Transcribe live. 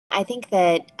I think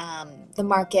that the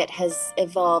market has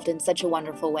evolved in such a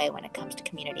wonderful way when it comes to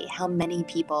community. How many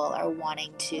people are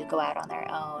wanting to go out on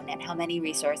their own, and how many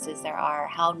resources there are,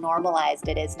 how normalized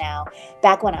it is now.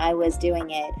 Back when I was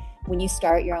doing it, when you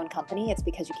start your own company, it's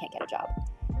because you can't get a job.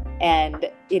 And,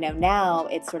 now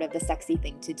it's sort of the sexy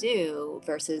thing to do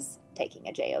versus taking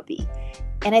a job.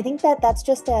 And I think that that's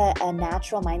just a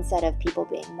natural mindset of people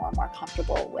being more and more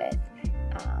comfortable with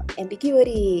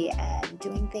ambiguity and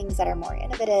doing things that are more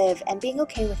innovative and being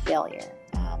okay with failure.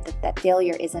 That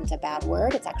failure isn't a bad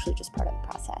word, it's actually just part of the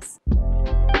process.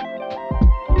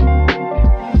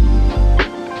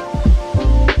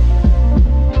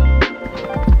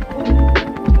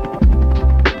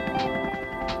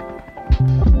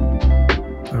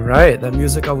 All right, that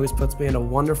music always puts me in a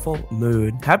wonderful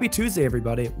mood. Happy Tuesday,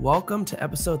 everybody. Welcome to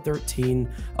episode 13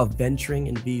 of Venturing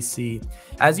in VC.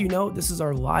 As you know, this is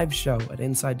our live show at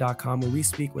inside.com where we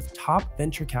speak with top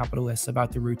venture capitalists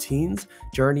about their routines,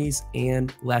 journeys,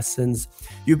 and lessons.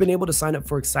 You've been able to sign up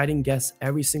for exciting guests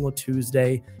every single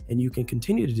Tuesday, and you can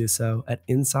continue to do so at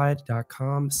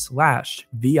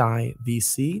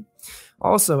inside.com/VIVC.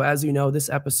 Also, as you know, this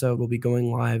episode will be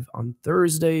going live on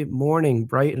Thursday morning,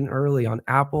 bright and early on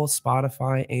Apple,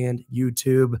 Spotify, and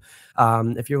YouTube.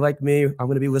 If you're like me, I'm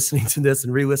going to be listening to this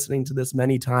and re-listening to this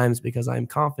many times because I'm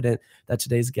confident that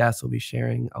today's guest will be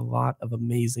sharing a lot of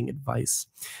amazing advice.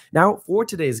 Now, for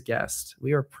today's guest,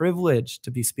 we are privileged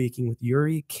to be speaking with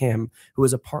Eurie Kim, who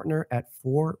is a partner at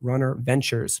Forerunner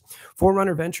Ventures.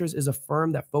 Forerunner Ventures is a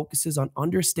firm that focuses on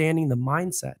understanding the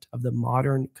mindset of the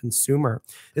modern consumer.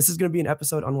 This is going to be an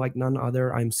episode unlike none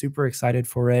other. I'm super excited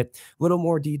for it. A little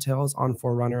more details on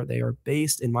Forerunner. They are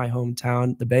based in my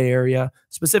hometown, the Bay Area,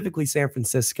 specifically San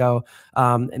Francisco,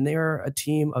 and they are a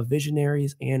team of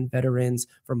visionaries and veterans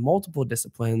from multiple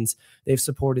disciplines. They've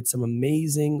supported some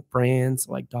amazing brands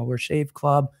like Dollar Shave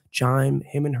Club, Chime,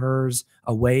 Him and Hers,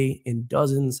 Away, and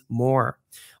dozens more.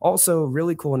 Also,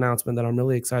 really cool announcement that I'm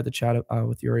really excited to chat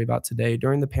with Eurie about today.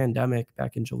 During the pandemic,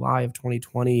 back in July of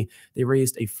 2020, they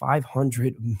raised a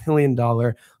 $500 million,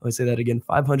 let me say that again,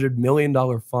 $500 million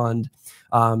fund,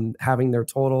 having their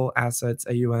total assets,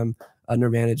 AUM, under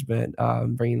management,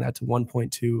 bringing that to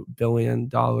 $1.2 billion.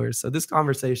 So this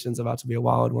conversation is about to be a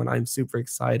wild one. I'm super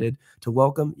excited to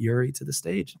welcome Eurie to the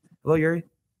stage. Hello, Eurie.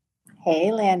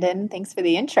 Hey, Landon. Thanks for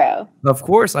the intro. Of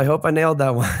course. I hope I nailed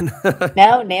that one.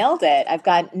 No, nailed it. I've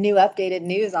got new updated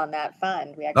news on that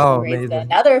fund. We actually raised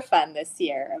Amazing. another fund this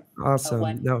year of Awesome.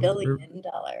 $1 billion.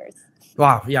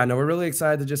 Wow. Yeah, no, we're really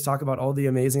excited to just talk about all the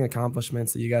amazing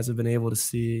accomplishments that you guys have been able to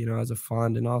see, as a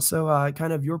fund, and also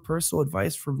kind of your personal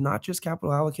advice for not just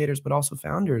capital allocators, but also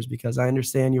founders, because I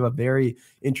understand you have a very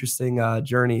interesting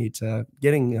journey to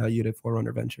getting you to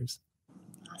Forerunner Ventures.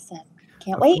 Awesome.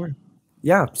 Can't wait. Course.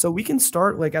 Yeah. So we can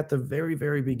start like at the very,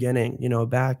 very beginning,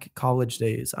 back college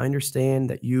days. I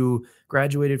understand that you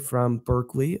graduated from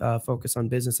Berkeley, focused on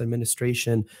business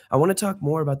administration. I want to talk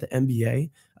more about the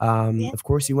MBA. Yeah. Of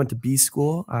course, you went to B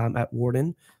school at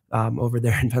Wharton over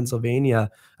there in Pennsylvania.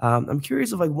 I'm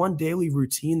curious of like one daily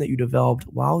routine that you developed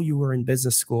while you were in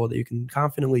business school that you can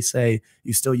confidently say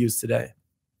you still use today.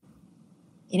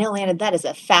 Landon, that is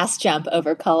a fast jump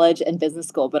over college and business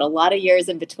school, but a lot of years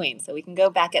in between. So we can go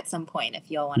back at some point if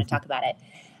you all want to talk about it.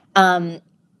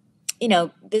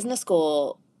 Business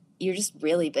school, you're just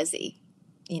really busy.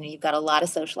 You've got a lot of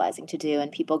socializing to do, and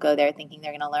people go there thinking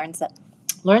they're going to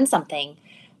learn something.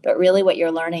 But really what you're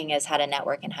learning is how to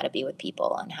network and how to be with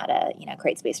people and how to,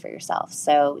 create space for yourself.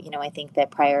 So, I think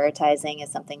that prioritizing is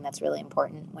something that's really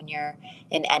important when you're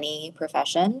in any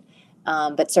profession,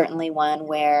 but certainly one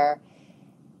where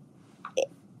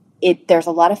there's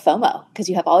a lot of FOMO because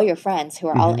you have all your friends who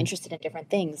are all interested in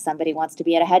different things. Somebody wants to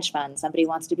be at a hedge fund. Somebody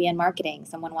wants to be in marketing.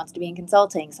 Someone wants to be in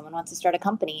consulting. Someone wants to start a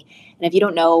company. And if you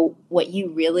don't know what you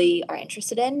really are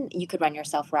interested in, you could run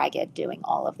yourself ragged doing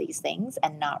all of these things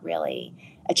and not really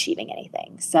achieving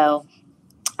anything. So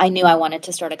I knew I wanted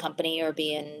to start a company or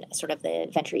be in sort of the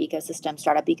venture ecosystem,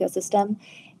 startup ecosystem.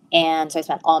 And so I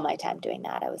spent all my time doing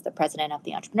that. I was the president of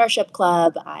the Entrepreneurship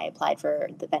Club. I applied for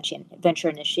the Venture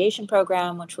Initiation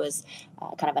Program, which was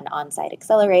kind of an on-site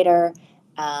accelerator.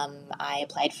 I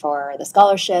applied for the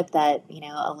scholarship that,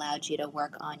 allowed you to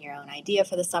work on your own idea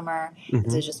for the summer.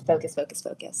 So just focus, focus,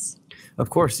 focus. Of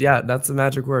course. Yeah, that's the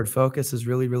magic word. Focus is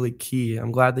really, really key.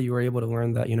 I'm glad that you were able to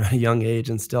learn that, at a young age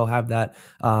and still have that,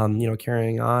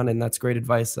 carrying on. And that's great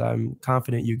advice. I'm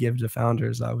confident you give to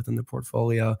founders within the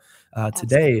portfolio.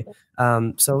 today.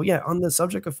 Absolutely. So yeah, on the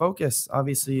subject of focus,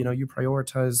 obviously, you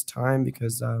prioritize time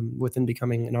because within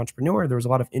becoming an entrepreneur, there was a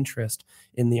lot of interest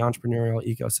in the entrepreneurial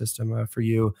ecosystem for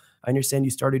you. I understand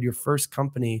you started your first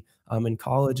company in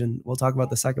college, and we'll talk about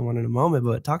the second one in a moment,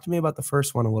 but talk to me about the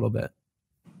first one a little bit.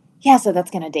 Yeah, so that's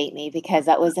going to date me because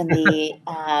that was in the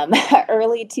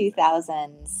early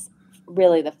 2000s,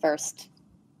 really the first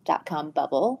dot-com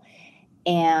bubble.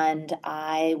 And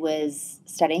I was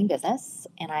studying business,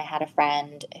 and I had a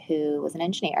friend who was an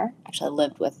engineer. Actually, I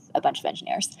lived with a bunch of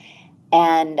engineers.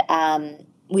 And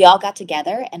we all got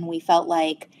together, and we felt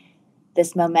like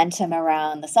this momentum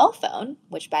around the cell phone,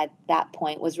 which by that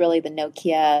point was really the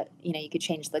Nokia, you could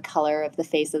change the color of the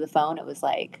face of the phone. It was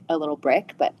like a little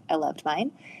brick, but I loved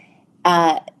mine.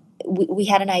 uh, we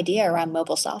had an idea around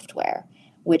mobile software,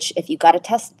 which if you got a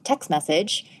text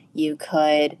message, you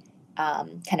could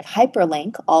kind of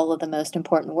hyperlink all of the most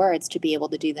important words to be able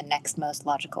to do the next most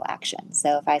logical action.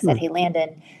 So if I said, Hmm. hey,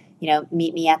 Landon,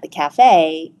 meet me at the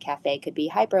cafe, cafe could be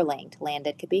hyperlinked,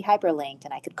 Landon could be hyperlinked,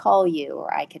 and I could call you,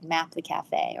 or I could map the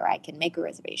cafe, or I could make a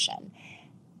reservation.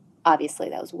 Obviously,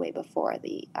 that was way before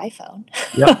the iPhone.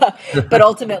 Yep. But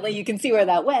ultimately, you can see where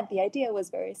that went. The idea was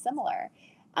very similar.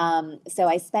 So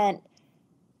I spent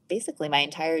basically my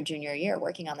entire junior year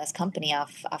working on this company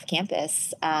off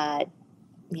campus.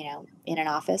 In an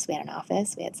office. We had an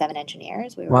office. We had 7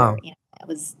 engineers. We were, Wow. I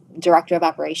was director of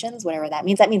operations, whatever that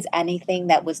means. That means anything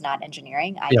that was not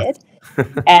engineering, I Yeah. did,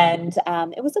 and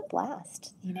it was a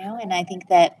blast. And I think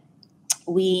that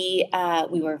we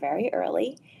were very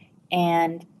early,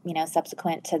 and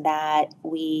subsequent to that,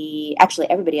 we actually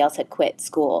everybody else had quit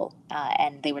school,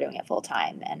 and they were doing it full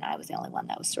time, and I was the only one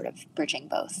that was sort of bridging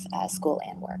both school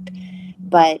and work.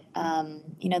 But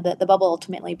the bubble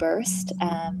ultimately burst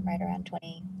right around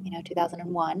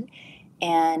 2001,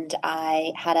 and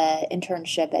I had an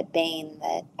internship at Bain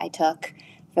that I took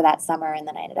for that summer, and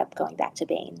then I ended up going back to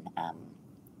Bain,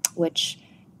 which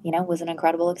was an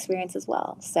incredible experience as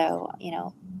well. So,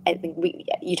 I think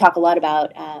you talk a lot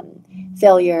about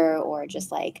failure, or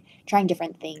just like trying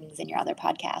different things in your other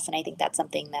podcasts. And I think that's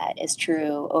something that is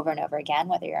true over and over again,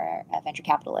 whether you're a venture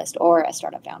capitalist or a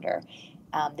startup founder,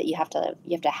 that you have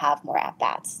to have more at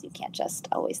bats. You can't just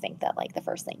always think that like the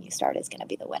first thing you start is going to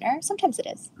be the winner. Sometimes it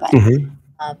is, but Hmm.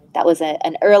 that was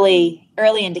an early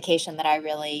indication that I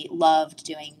really loved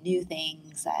doing new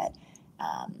things. That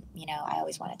I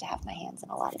always wanted to have my hands in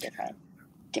a lot of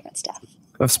different stuff.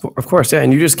 Of course, yeah,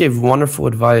 and you just gave wonderful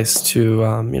advice to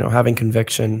having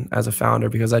conviction as a founder,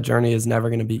 because that journey is never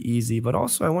going to be easy. But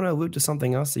also, I want to allude to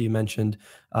something else that you mentioned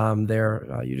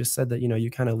there. You just said that you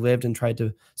kind of lived and tried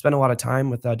to spend a lot of time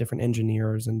with different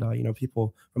engineers and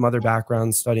people from other Yeah,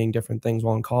 backgrounds studying different things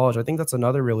while in college. I think that's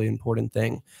another really important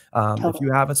thing. If you totally.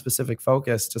 have a specific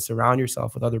focus, to surround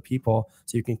yourself with other people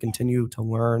so you can continue to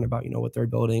learn about what they're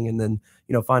building, and then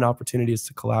find opportunities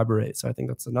to collaborate. So I think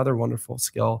that's another wonderful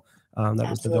skill that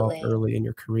was developed Absolutely. early in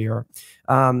your career.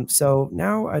 So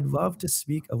now I'd love to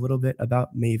speak a little bit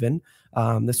about Maven.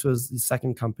 This was the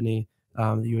second company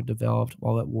that you had developed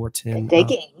while at Good Wharton.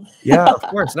 digging. Yeah, of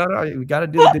course. No, no, we got to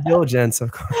do the due diligence,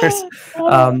 of course.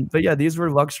 Love it. But yeah, these were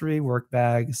luxury work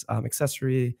bags,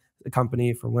 accessory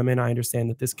company for women. I understand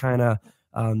that this kind of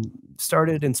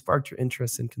started and sparked your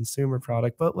interest in consumer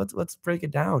product, but let's break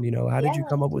it down. How did you Yeah.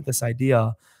 come up with this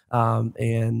idea?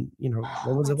 And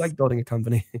what was it That's like building a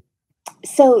company?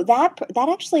 so that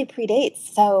actually predates.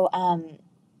 So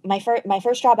my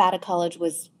first job out of college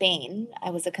was Bain. I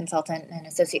was a consultant, an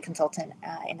associate consultant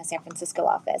in a San Francisco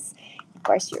office. Of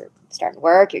course, you're starting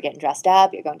work, you're getting dressed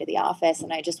up, you're going to the office,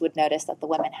 and I just would notice that the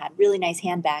women had really nice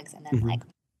handbags, and then like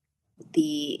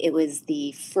Mhm. it was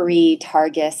the free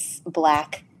Targus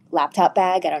black laptop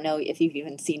bag. I don't know if you've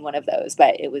even seen one of those,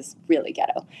 but it was really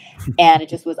ghetto. And it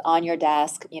just was on your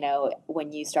desk,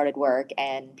 when you started work,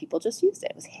 and people just used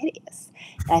it. It was hideous.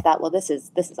 And I thought, well, this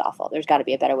is awful. There's got to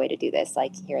be a better way to do this.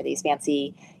 Like, here are these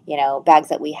fancy, bags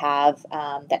that we have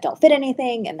that don't fit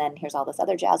anything, and then here's all this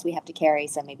other jazz we have to carry.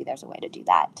 So maybe there's a way to do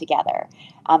that together.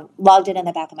 Logged it in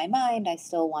the back of my mind. I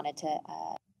still wanted to,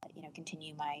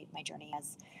 continue my journey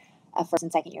as a first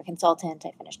and second year consultant.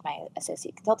 I finished my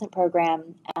associate consultant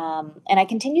program, and I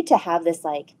continued to have this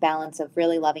like balance of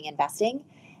really loving investing,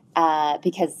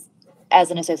 because as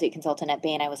an associate consultant at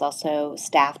Bain, I was also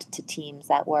staffed to teams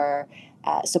that were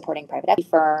supporting private equity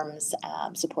firms,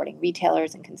 supporting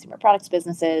retailers and consumer products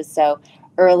businesses. So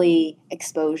early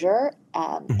exposure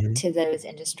Mhm. to those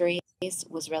industries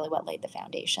was really what laid the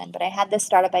foundation. But I had this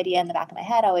startup idea in the back of my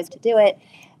head, always to do it,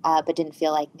 but didn't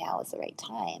feel like now was the right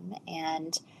time.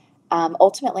 And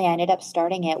ultimately, I ended up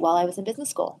starting it while I was in business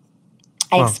school.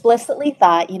 I Wow. explicitly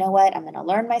thought, you know what, I'm going to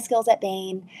learn my skills at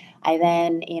Bain. I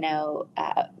then,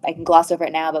 I can gloss over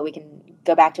it now, but we can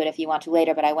go back to it if you want to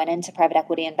later. But I went into private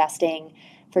equity investing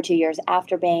for 2 years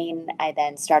after Bain. I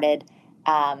then started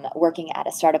working at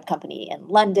a startup company in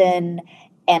London.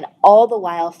 And all the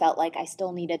while felt like I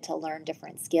still needed to learn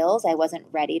different skills. I wasn't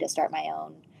ready to start my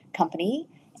own company.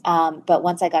 But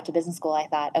once I got to business school, I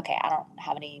thought, okay, I don't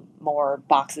have any more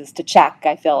boxes to check.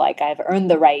 I feel like I've earned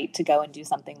the right to go and do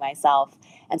something myself.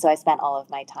 And so I spent all of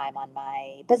my time on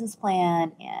my business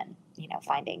plan and,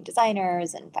 finding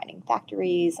designers and finding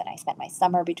factories. And I spent my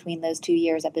summer between those 2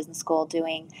 years at business school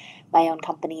doing my own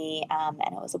company. And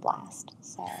it was a blast.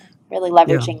 So really Yeah.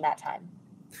 leveraging that time.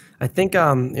 I think,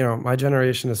 my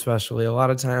generation especially, a lot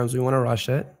of times we want to rush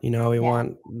it. We Yeah.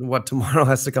 want what tomorrow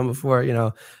has to come before, it's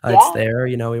Yeah. there.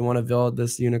 We want to build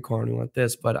this unicorn, we want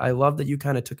this. But I love that you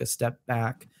kind of took a step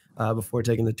back before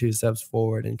taking the 2 steps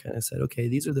forward and kind of said, okay,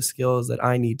 these are the skills that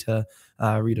I need to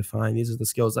redefine. These are the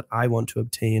skills that I want to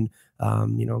obtain,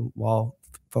 while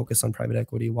focused on private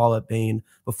equity, while at Bain,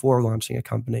 before launching a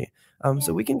company. So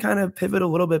Yeah. we can kind of pivot a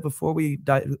little bit before we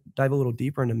dive a little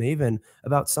deeper into Maven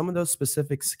about some of those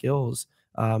specific skills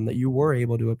that you were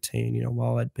able to obtain,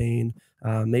 while at Bain,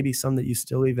 maybe some that you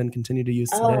still even continue to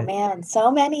use Oh today. man, so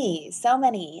many, so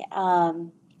many.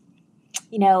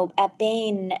 At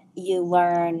Bain, you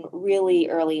learn really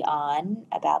early on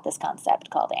about this concept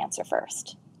called answer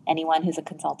first. Anyone who's a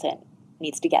consultant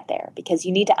needs to get there because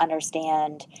you need to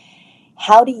understand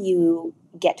how do you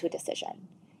get to a decision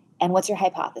and what's your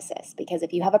hypothesis? Because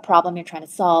if you have a problem you're trying to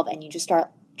solve and you just start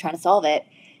trying to solve it,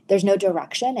 there's no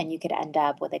direction and you could end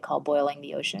up what they call boiling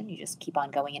the ocean. You just keep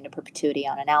on going into perpetuity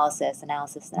on analysis,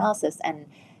 analysis, analysis. And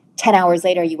 10 hours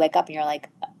later, you wake up and you're like,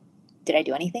 did I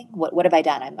do anything? What have I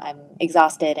done? I'm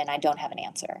exhausted and I don't have an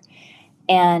answer.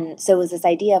 And so it was this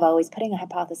idea of always putting a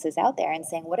hypothesis out there and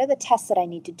saying, what are the tests that I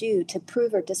need to do to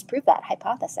prove or disprove that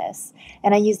hypothesis?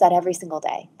 And I use that every single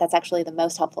day. That's actually the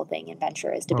most helpful thing in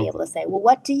venture is to be Oh, able to say, well,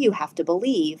 what do you have to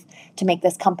believe to make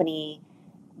this company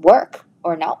work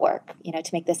or not work, to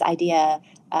make this idea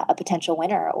a potential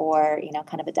winner or,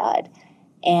 kind of a dud.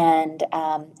 And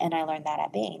I learned that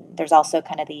at Bain. There's also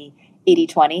kind of the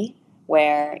 80-20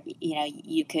 where,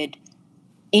 you could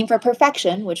aim for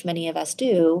perfection, which many of us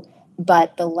do,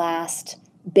 but the last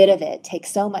bit of it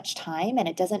takes so much time and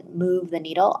it doesn't move the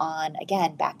needle on,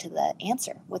 again, back to the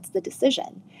answer. What's the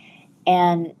decision?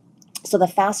 And so the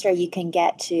faster you can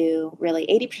get to really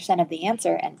 80% of the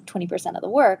answer and 20% of the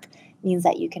work means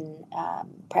that you can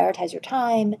prioritize your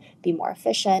time, be more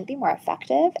efficient, be more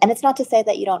effective. And it's not to say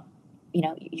that you don't,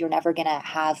 you're never going to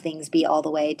have things be all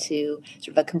the way to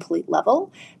sort of a complete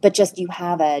level, but just you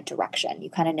have a direction. You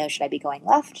kind of know, should I be going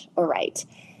left or right?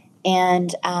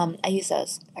 And I use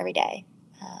those every day.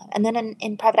 And then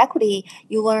in private equity,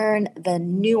 you learn the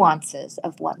nuances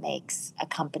of what makes a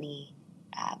company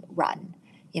run.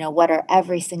 What are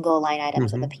every single line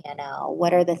items of the hmm P&L?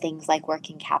 What are the things like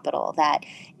working capital that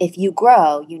if you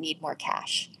grow, you need more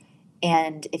cash?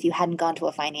 And if you hadn't gone to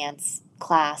a finance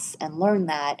class and learned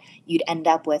that, you'd end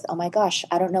up with, oh my gosh,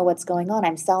 I don't know what's going on.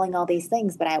 I'm selling all these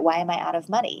things, but why am I out of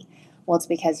money? Well, it's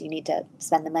because you need to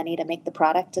spend the money to make the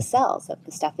product to sell. So if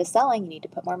the stuff is selling, you need to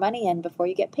put more money in before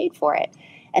you get paid for it.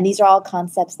 And these are all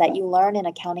concepts that you learn in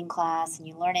accounting class and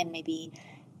you learn in maybe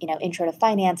intro to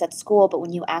finance at school, but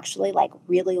when you actually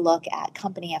really look at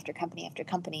company after company after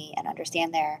company and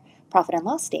understand their profit and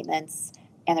loss statements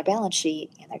and their balance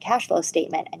sheet and their cash flow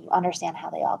statement, and you understand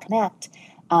how they all connect,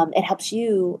 it helps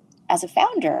you as a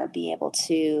founder be able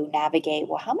to navigate,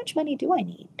 well, how much money do I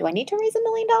need? Do I need to raise $1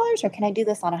 million or can I do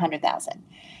this on 100,000?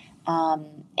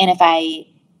 And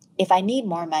if I need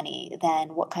more money,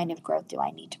 then what kind of growth do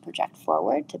I need to project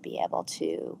forward to be able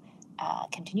to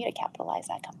continue to capitalize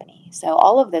that company? So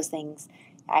all of those things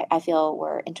I feel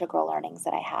were integral learnings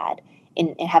that I had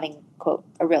in having, quote,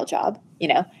 a real job.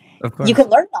 Of You course. can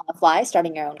learn on the fly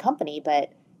starting your own company,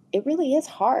 but it really is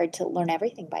hard to learn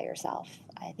everything by yourself.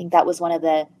 I think that was one of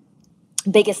the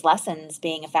biggest lessons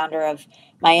being a founder of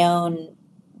my own,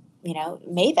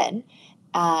 Maven,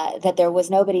 that there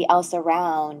was nobody else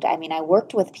around. I mean, I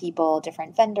worked with people,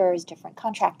 different vendors, different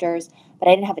contractors, but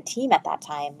I didn't have a team at that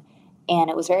time, and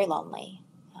it was very lonely.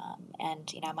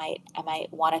 And I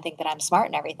might want to think that I'm smart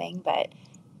and everything, but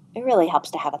it really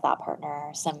helps to have a thought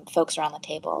partner, some folks around the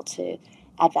table to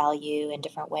add value in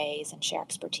different ways and share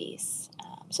expertise.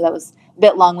 So that was a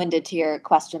bit long-winded to your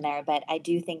question there, but I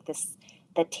do think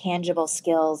the tangible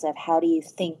skills of how do you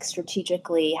think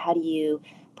strategically, how do you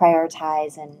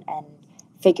prioritize and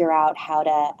figure out how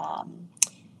to,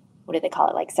 what do they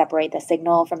call it, separate the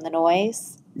signal from the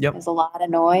noise. Yep. There's a lot of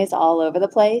noise all over the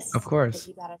Of place, but course.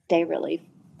 you got to stay really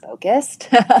focused,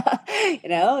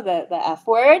 the F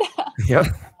word. Yeah. Um,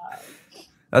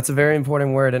 That's a very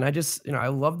important word. And I just, I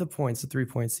love the points, the 3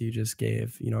 points that you just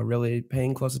gave, really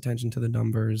paying close attention to the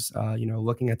numbers,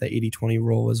 looking at the 80/20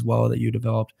 rule as well that you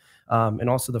developed. And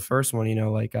also the first one,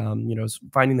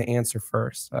 finding the answer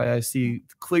first. I see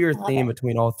clear I love theme it.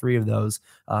 between all three of those.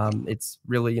 It's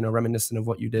really, reminiscent of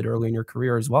what you did early in your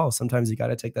career as well. Sometimes you got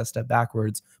to take that step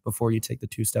backwards before you take the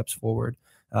 2 steps forward.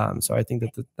 So I think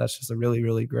that's just a really,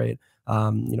 really great,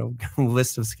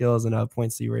 list of skills and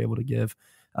points that you were able to give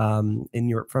in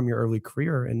your from your early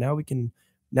career. And now we can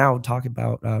now talk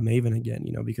about Maven again,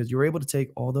 because you were able to take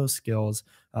all those skills,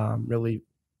 really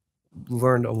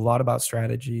learned a lot about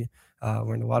strategy,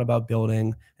 learned a lot about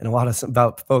building, and a lot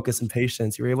about focus and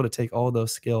patience. You were able to take all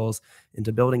those skills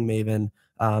into building Maven.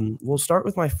 We'll start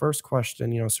with my first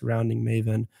question, surrounding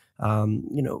Maven.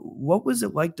 What was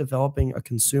it like developing a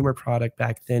consumer product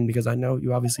back then? Because I know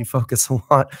you obviously focus a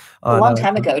lot A on long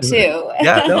time ago consumer. too.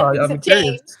 Yeah, no, Things I'm have curious.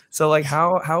 changed. So, like,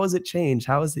 how has it changed?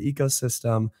 How has the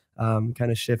ecosystem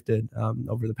kind of shifted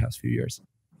over the past few years?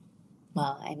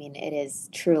 Well, I mean, it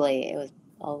was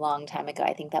a long time ago.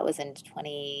 I think that was in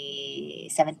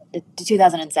 2007 to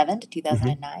Hmm.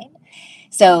 2009.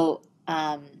 So,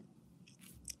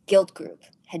 Guild Group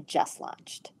had just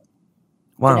launched.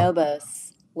 Wow.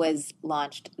 Bonobos was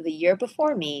launched the year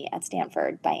before me at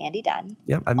Stanford by Andy Dunn,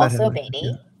 Yep, I met him also actually. Yeah,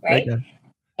 Beatty, great right? guy.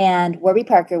 And Warby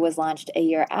Parker was launched a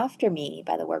year after me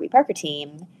by the Warby Parker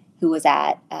team, who was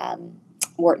at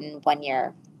Wharton 1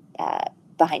 year uh,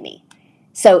 behind me.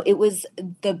 So it was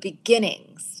the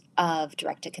beginnings of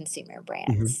direct to consumer Hmm.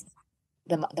 brands,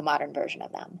 the modern version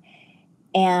of them.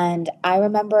 And I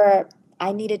remember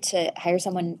I needed to hire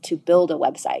someone to build a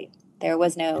website. There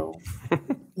was no,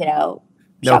 you know,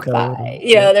 No code. Shopify,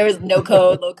 Yeah. there was no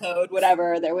code, low code,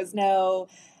 whatever. There was no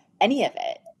any of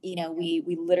it.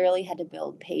 We literally had to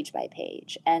build page by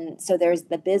page. And so there's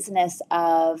the business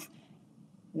of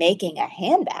making a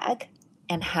handbag,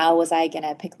 and how was I going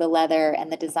to pick the leather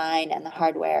and the design and the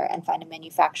hardware and find a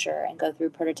manufacturer and go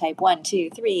through prototype 1, 2,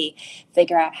 3,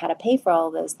 figure out how to pay for all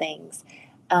those things.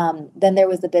 Then there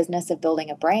was the business of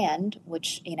building a brand,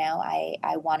 which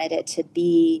I wanted it to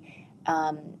be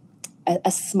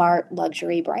a smart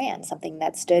luxury brand, something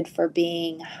that stood for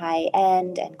being high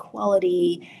end and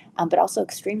quality, but also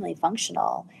extremely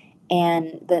functional,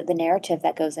 and the narrative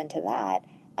that goes into that.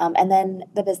 And then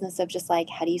the business of just like,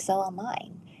 how do you sell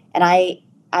online? And I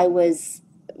was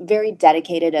very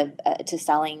dedicated to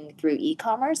selling through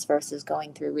e-commerce versus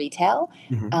going through retail.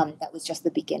 Hmm. That was just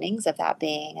the beginnings of that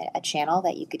being a channel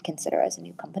that you could consider as a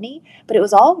new company. But it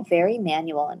was all very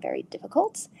manual and very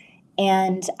difficult.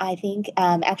 And I think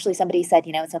actually somebody said,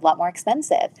 it's a lot more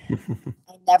expensive.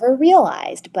 I never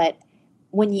realized, but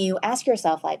when you ask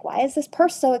yourself, like, why is this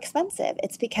purse so expensive?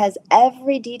 It's because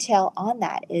every detail on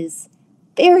that is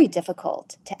very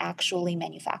difficult to actually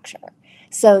manufacture.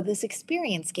 So this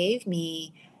experience gave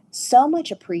me so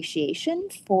much appreciation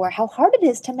for how hard it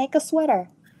is to make a sweater,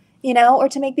 or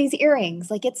to make these earrings.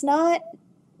 Like, it's not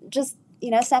just,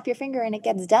 snap your finger and it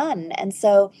gets done. And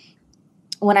so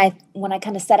when I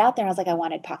kind of set out there, I was like, I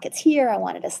wanted pockets here, I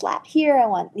wanted a slat here, I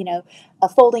want, a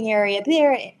folding area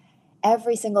there.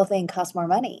 Every single thing costs more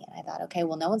money. And I thought, okay,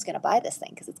 well, no one's going to buy this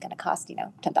thing because it's going to cost,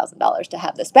 $10,000 to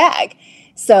have this bag.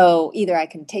 So either I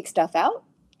can take stuff out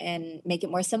and make it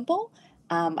more simple,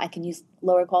 I can use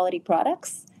lower quality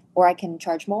products, or I can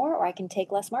charge more, or I can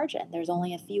take less margin. There's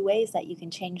only a few ways that you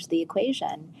can change the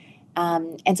equation.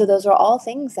 And so those are all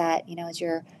things that, as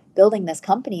you're building this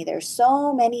company, there's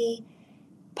so many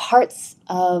parts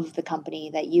of the company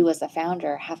that you as a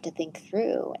founder have to think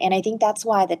through. And I think that's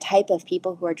why the type of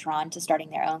people who are drawn to starting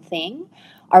their own thing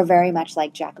are very much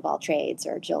like Jack of all trades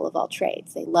or Jill of all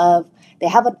trades. They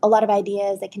have a lot of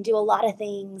ideas, they can do a lot of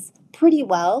things pretty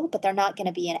well, but they're not going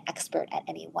to be an expert at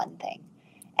any one thing.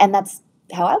 And that's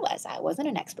how I was. I wasn't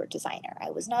an expert designer. I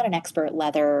was not an expert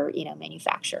leather,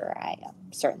 manufacturer. I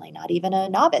am certainly not even a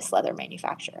novice leather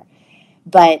manufacturer.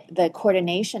 But the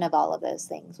coordination of all of those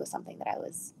things was something that I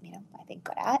was, I think,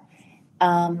 good at.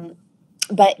 Um,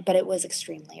 but it was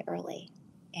extremely early,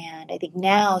 and I think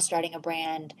now starting a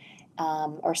brand,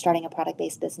 or starting a product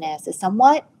based business is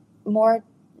somewhat more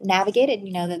navigated.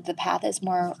 The path is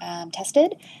more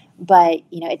tested, but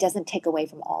it doesn't take away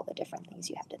from all the different things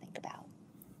you have to think about.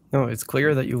 No, it's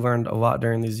clear that you learned a lot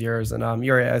during these years. And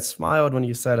Yuri, I smiled when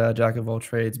you said Jack of all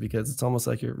trades because it's almost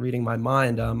like you're reading my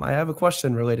mind. I have a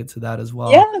question related to that as well.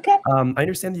 Yeah. Okay. I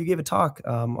understand that you gave a talk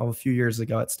a few years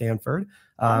ago at Stanford,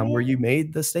 Oh where yeah. you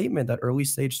made the statement that early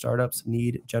stage startups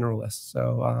need generalists.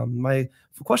 So my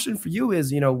question for you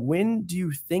is, when do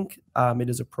you think it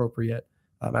is appropriate,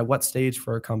 at what stage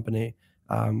for a company,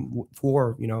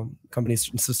 for, companies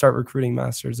to start recruiting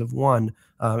masters of one?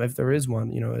 If there is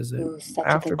one, is it Ooh, such a good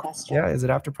after, yeah, question. is it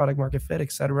after product market fit,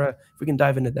 et cetera? If we can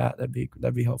dive into that,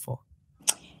 that'd be helpful.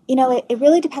 It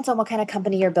really depends on what kind of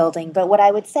company you're building. But what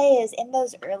I would say is in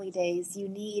those early days, you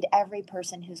need every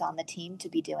person who's on the team to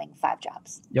be doing 5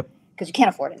 jobs Yep. because you can't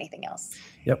afford anything else.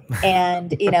 Yep.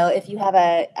 And, if you have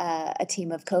a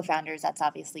team of co-founders, that's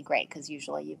obviously great because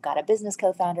usually you've got a business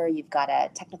co-founder, you've got a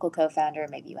technical co-founder,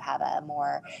 maybe you have a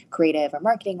more creative or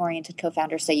marketing oriented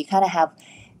co-founder. So you kind of have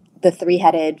the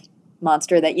three-headed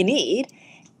monster that you need.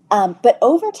 But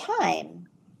over time,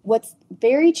 what's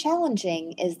very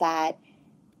challenging is that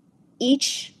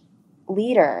each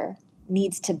leader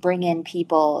needs to bring in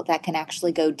people that can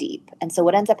actually go deep. And so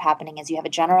what ends up happening is you have a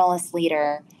generalist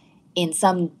leader in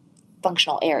some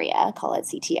functional area, call it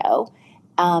CTO,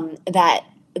 that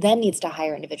then needs to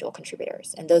hire individual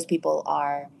contributors. And those people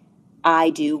are,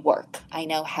 I do work. I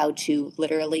know how to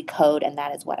literally code, and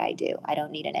that is what I do. I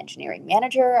don't need an engineering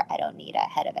manager. I don't need a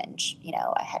head of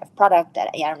a head of product.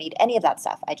 I don't need any of that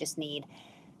stuff. I just need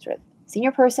sort of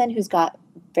senior person who's got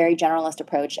very generalist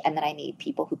approach, and then I need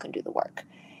people who can do the work.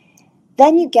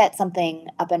 Then you get something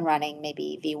up and running,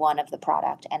 maybe V1 of the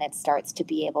product, and it starts to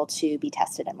be able to be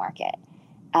tested in market.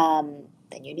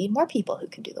 Then you need more people who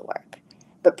can do the work.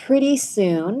 But pretty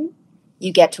soon,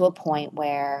 you get to a point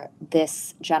where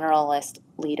this generalist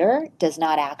leader does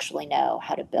not actually know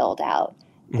how to build out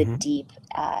the deep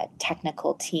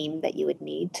technical team that you would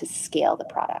need to scale the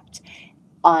product.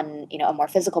 On a more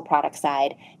physical product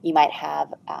side, you might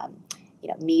have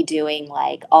me doing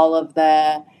like all of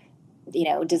the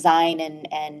design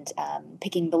and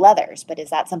picking the leathers. But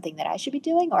is that something that I should be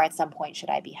doing, or at some point should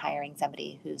I be hiring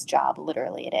somebody whose job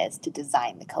literally it is to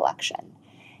design the collection?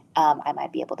 I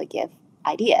might be able to give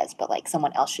ideas, but like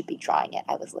someone else should be drawing it.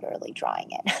 I was literally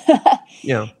drawing it.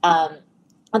 Yeah.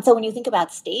 And so when you think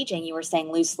about staging, you were saying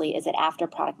loosely, is it after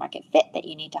product market fit that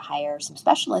you need to hire some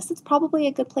specialists? It's probably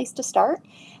a good place to start.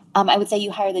 I would say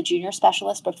you hire the junior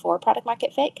specialist before product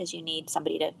market fit because you need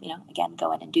somebody to, again,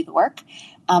 go in and do the work.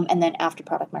 And then after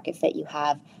product market fit, you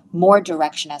have more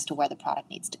direction as to where the product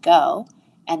needs to go.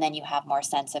 And then you have more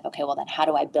sense of, okay, well, then how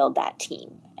do I build that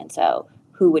team? And so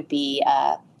who would be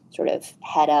a sort of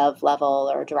head of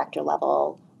level or director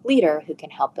level leader who can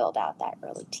help build out that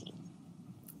early team?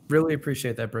 Really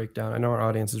appreciate that breakdown. I know our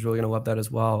audience is really going to love that as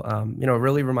well. It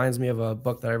really reminds me of a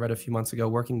book that I read a few months ago,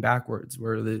 Working Backwards,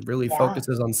 where it really Yeah.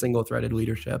 focuses on single-threaded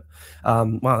leadership.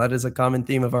 Wow, that is a common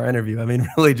theme of our interview. I mean,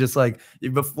 really just like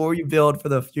before you build for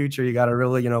the future, you got to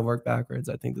really, work backwards.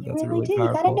 I think You that's a really really do. You got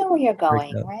to powerful know where you're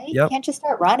going, breakdown. right? You Yep. can't just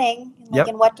start running. Like Yep.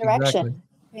 in what Exactly. direction,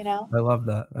 I love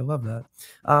that. I love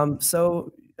that.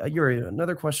 So, Eurie,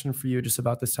 another question for you just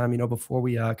about this time, before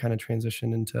we kind of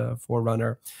transition into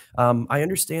Forerunner. I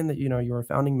understand that, you're a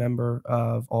founding member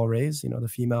of All Raise, the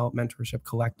female mentorship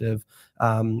collective,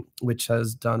 which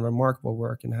has done remarkable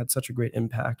work and had such a great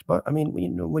impact. But I mean,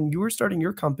 when you were starting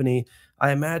your company,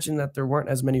 I imagine that there weren't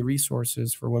as many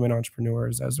resources for women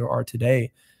entrepreneurs as there are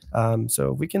today.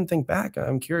 So if we can think back,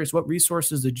 I'm curious, what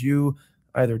resources did you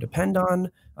either depend on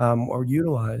or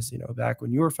utilize, back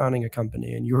when you were founding a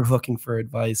company and you were looking for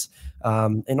advice?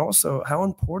 And also, how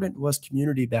important was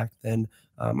community back then?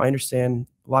 I understand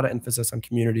a lot of emphasis on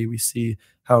community. We see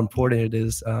how important it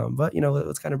is. But,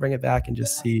 let's kind of bring it back and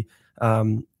just see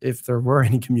if there were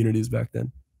any communities back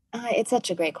then. It's such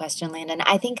a great question, Landon.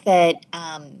 I think that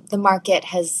the market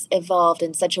has evolved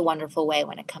in such a wonderful way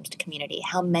when it comes to community.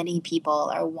 How many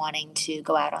people are wanting to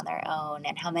go out on their own,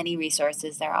 and how many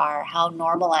resources there are, how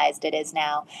normalized it is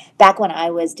now. Back when I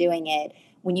was doing it,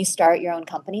 when you start your own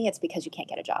company, it's because you can't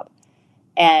get a job.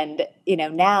 And,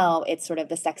 now it's sort of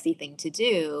the sexy thing to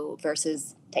do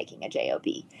versus taking a job.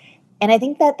 And I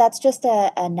think that that's just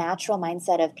a natural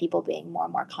mindset of people being more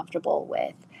and more comfortable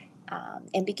with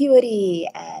ambiguity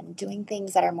and doing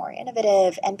things that are more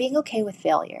innovative and being okay with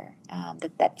failure.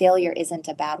 That failure isn't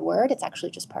a bad word, it's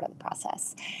actually just part of the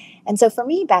process. And so for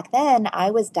me back then,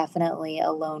 I was definitely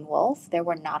a lone wolf. There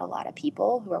were not a lot of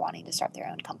people who were wanting to start their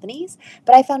own companies,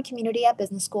 but I found community at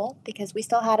business school because we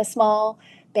still had a small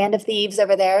band of thieves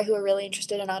over there who were really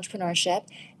interested in entrepreneurship.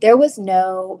 There was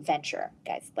no venture,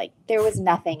 guys. Like there was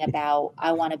nothing about,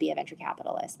 I want to be a venture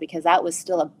capitalist because that was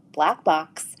still a black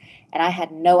box. And I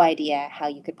had no idea how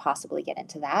you could possibly get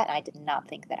into that. I did not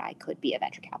think that I could be a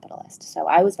venture capitalist. So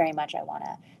I was very much, I want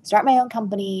to start my own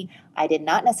company. I did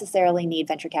not necessarily need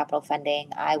venture capital funding.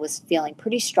 I was feeling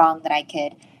pretty strong that I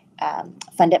could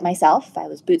fund it myself. I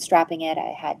was bootstrapping it.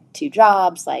 I had 2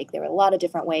 jobs. Like there were a lot of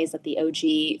different ways that the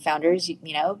OG founders,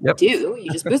 Yep. do.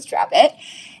 You just bootstrap it.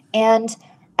 And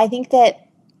I think that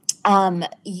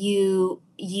you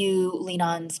you lean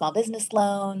on small business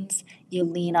loans, you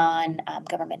lean on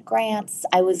government grants.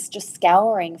 I was just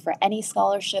scouring for any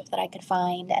scholarship that I could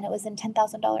find, and it was in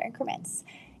 $10,000 increments.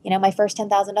 My first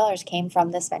 $10,000 came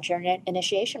from this venture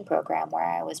initiation program where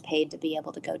I was paid to be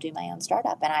able to go do my own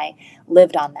startup, and I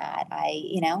lived on that.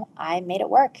 I made it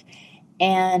work,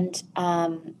 and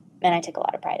I took a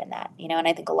lot of pride in that. And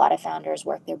I think a lot of founders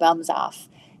work their bums off,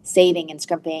 saving and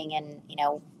scrimping, and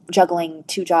juggling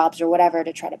two jobs or whatever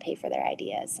to try to pay for their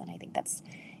ideas. And I think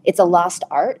it's a lost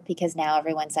art, because now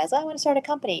everyone says, oh, I want to start a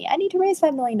company, I need to raise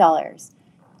 $5 million.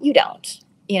 You don't.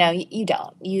 You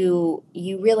don't. You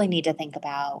really need to think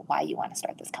about why you want to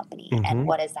start this company and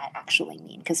what does that actually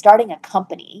mean? Because starting a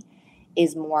company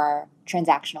is more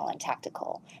transactional and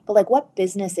tactical. But like, what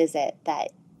business is it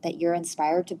that you're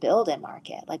inspired to build and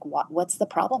market? Like, what's the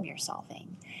problem you're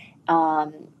solving?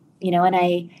 And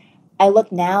I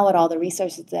look now at all the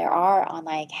resources there are on,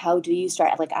 like, how do you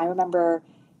start? Like, I remember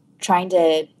trying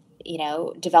to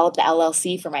develop the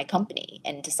LLC for my company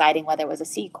and deciding whether it was a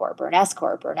C Corp or an S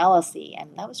Corp or an LLC.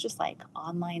 And that was just like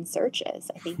online searches.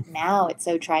 I think now it's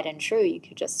so tried and true. You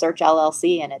could just search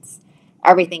LLC and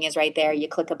everything is right there. You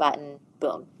click a button,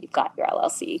 boom, you've got your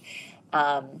LLC.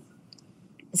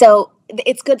 So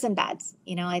it's goods and bads.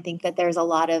 I think that there's a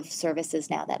lot of services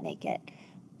now that make it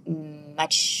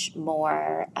much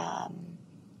more,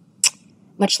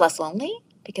 much less lonely,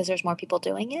 because there's more people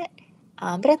doing it.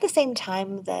 But at the same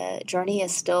time, the journey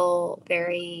is still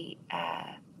very,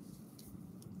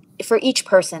 for each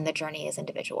person, the journey is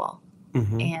individual.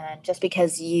 And just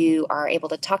because you are able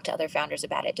to talk to other founders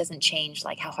about it doesn't change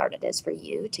like how hard it is for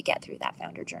you to get through that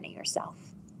founder journey yourself.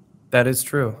 That is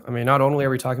true. I mean, not only are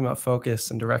we talking about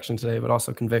focus and direction today, but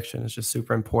also conviction is just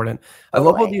super important. I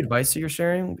love all the advice that you're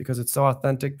sharing, because it's so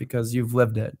authentic, because you've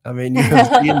lived it. I mean, you've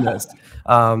seen this.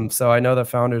 So I know that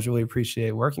founders really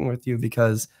appreciate working with you,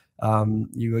 because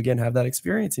you, again, have that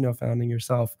experience, founding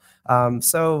yourself.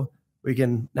 So we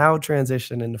can now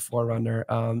transition into Forerunner.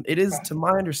 It is, to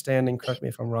my understanding, correct me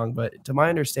if I'm wrong, but to my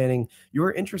understanding, you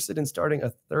were interested in starting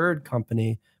a third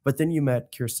company, but then you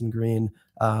met Kirsten Green,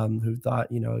 who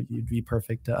thought, you'd be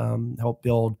perfect to help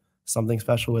build something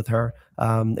special with her.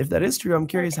 If that is true, I'm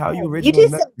curious how you originally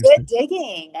met Kirsten. You do some good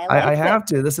digging. I have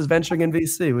to. This is venturing in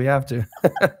VC. We have to.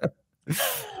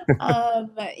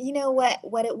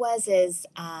 What it was is,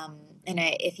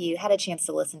 if you had a chance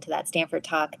to listen to that Stanford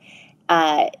talk,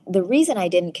 the reason I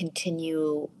didn't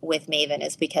continue with Maven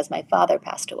is because my father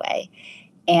passed away,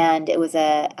 and it was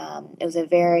a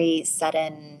very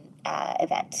sudden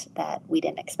event that we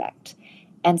didn't expect.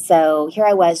 And so here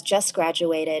I was, just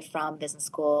graduated from business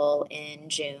school in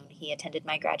June. He attended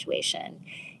my graduation,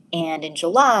 and in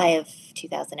July of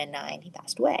 2009, he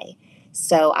passed away.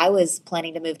 So I was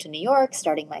planning to move to New York,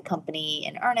 starting my company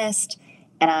in earnest,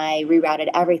 and I rerouted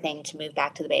everything to move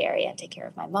back to the Bay Area and take care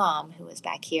of my mom, who was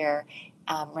back here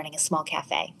running a small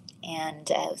cafe, and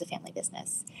it was a family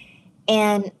business.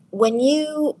 And when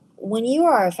you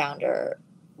are a founder,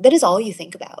 that is all you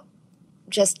think about,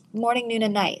 just morning, noon,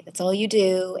 and night. That's all you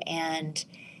do. And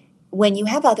when you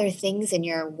have other things in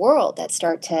your world that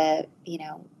start to,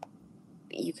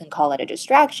 you can call it a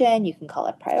distraction, you can call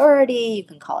it priority, you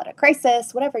can call it a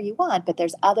crisis, whatever you want, but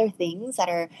there's other things that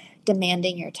are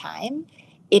demanding your time.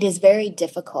 It is very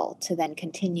difficult to then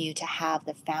continue to have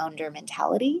the founder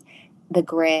mentality, the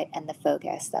grit and the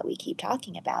focus that we keep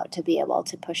talking about, to be able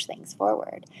to push things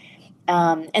forward.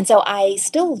 And so I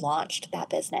still launched that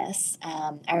business.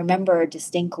 I remember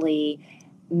distinctly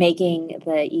making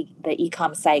the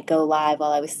e-com site go live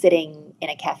while I was sitting in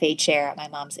a cafe chair at my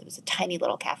mom's. It was a tiny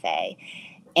little cafe,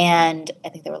 and I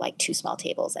think there were like 2 small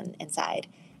tables inside.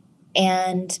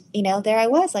 And, there I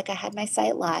was, like, I had my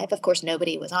site live. Of course,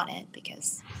 nobody was on it,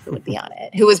 because who would be on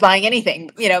it? Who was buying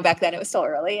anything? Back then it was still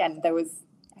early, and there was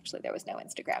no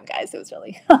Instagram, guys. It was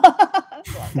really a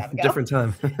long time ago. Different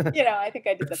time. I think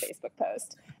I did the Facebook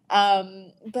post.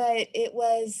 But it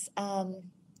was,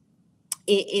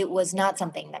 it was not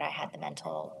something that I had the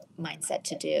mental mindset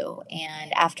to do.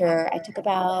 And after I took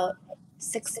about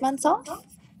 6 months off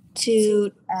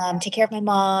to take care of my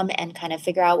mom and kind of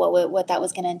figure out what that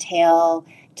was going to entail,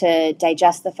 to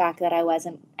digest the fact that I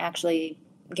wasn't actually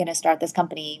going to start this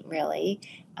company, really,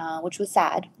 which was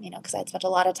sad, because I'd spent a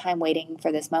lot of time waiting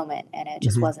for this moment, and it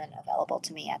just wasn't available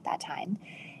to me at that time.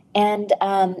 And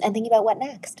thinking about what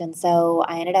next. And so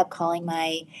I ended up calling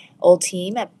my old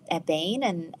team at Bain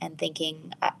and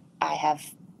thinking, I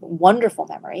have wonderful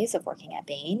memories of working at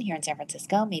Bain here in San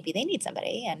Francisco. Maybe they need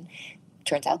somebody. And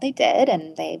turns out they did.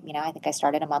 And they, I think I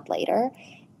started a month later.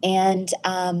 And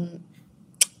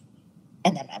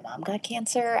And then my mom got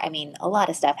cancer. I mean, a lot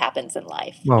of stuff happens in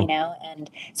life, Well, and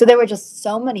so there were just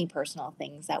so many personal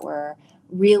things that were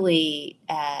really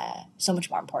so much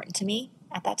more important to me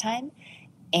at that time.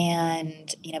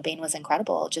 And, Bain was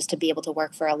incredible just to be able to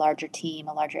work for a larger team,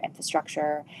 a larger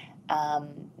infrastructure,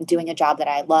 doing a job that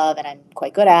I love and I'm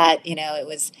quite good at. It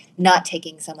was not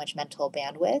taking so much mental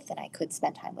bandwidth, and I could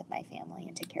spend time with my family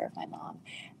and take care of my mom,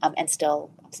 and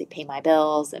still obviously pay my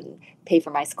bills and pay for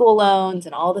my school loans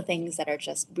and all the things that are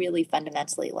just really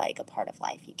fundamentally like a part of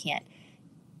life. You can't,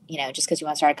 just because you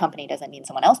want to start a company doesn't mean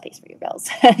someone else pays for your bills.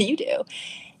 You do.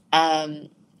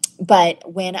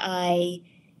 But when I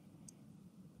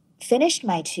finished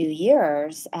my 2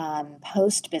 years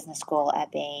post business school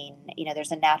at Bain,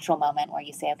 there's a natural moment where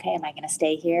you say, okay, am I going to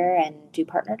stay here and do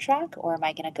partner track, or am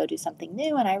I going to go do something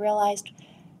new? And I realized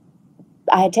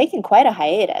I had taken quite a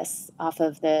hiatus off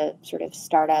of the sort of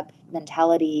startup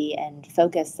mentality and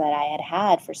focus that I had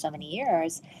had for so many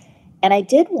years. And I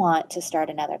did want to start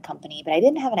another company, but I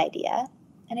didn't have an idea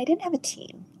and I didn't have a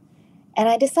team. And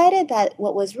I decided that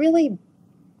what was really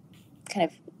kind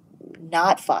of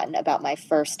not fun about my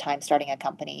first time starting a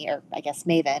company, or I guess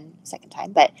Maven, second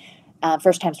time, but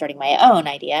first time starting my own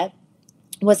idea,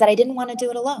 was that I didn't want to do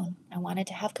it alone. I wanted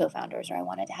to have co-founders, or I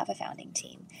wanted to have a founding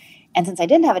team. And since I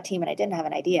didn't have a team and I didn't have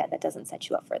an idea, that doesn't set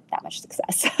you up for that much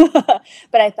success.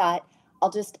 But I thought, I'll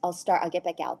get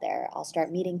back out there. I'll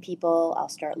start meeting people. I'll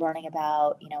start learning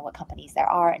about, what companies there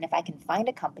are. And if I can find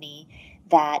a company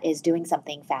that is doing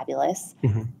something fabulous,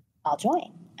 I'll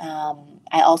join.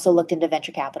 I also looked into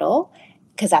venture capital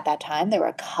because at that time there were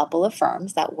a couple of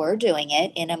firms that were doing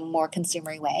it in a more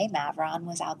consumery way. Mavron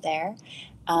was out there,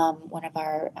 one of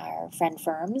our friend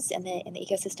firms in the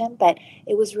ecosystem, but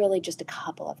it was really just a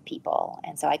couple of people.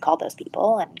 And so I called those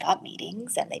people and got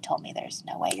meetings, and they told me there's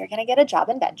no way you're going to get a job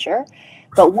in venture.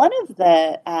 But one of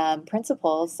the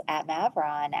principals at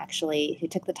Mavron, actually, who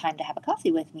took the time to have a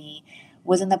coffee with me,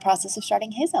 was in the process of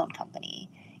starting his own company.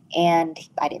 And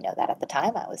I didn't know that at the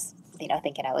time. I was,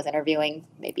 thinking I was interviewing,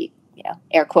 maybe,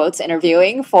 air quotes,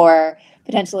 interviewing for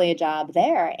potentially a job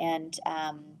there. And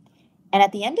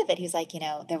at the end of it, he's like,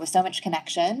 there was so much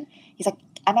connection. He's like,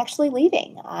 I'm actually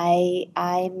leaving.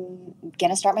 I'm going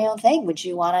to start my own thing. Would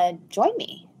you want to join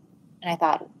me? And I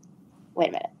thought, wait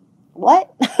a minute,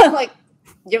 what? I'm like,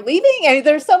 you're leaving? I mean,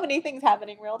 there's so many things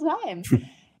happening real time.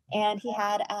 And he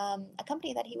had a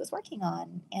company that he was working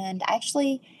on. And I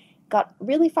actually got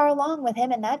really far along with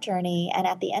him in that journey. And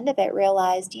at the end of it,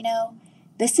 realized,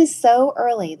 this is so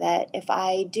early that if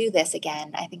I do this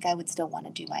again, I think I would still want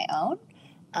to do my own.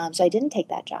 So I didn't take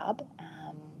that job.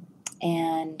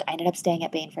 And I ended up staying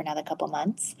at Bain for another couple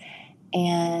months.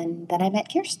 And then I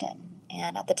met Kirsten.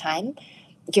 And at the time,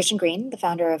 Kirsten Green, the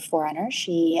founder of Forerunner,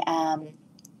 she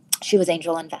was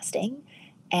angel investing.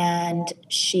 And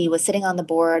she was sitting on the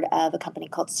board of a company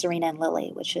called Serena and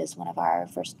Lily, which is one of our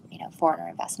first, Forerunner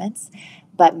investments.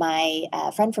 But my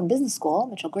friend from business school,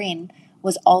 Mitchell Green,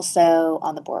 was also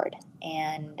on the board.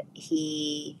 And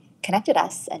he connected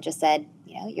us and just said,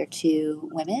 you're two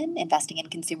women investing in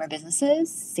consumer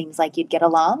businesses. Seems like you'd get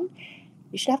along.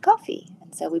 You should have coffee.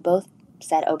 And so we both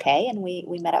said okay, and we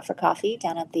met up for coffee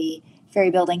down at the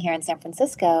Ferry Building here in San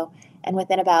Francisco. And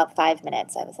within about 5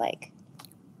 minutes, I was like,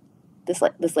 this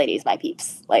lady is my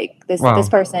peeps. Like this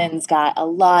person's got a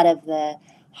lot of the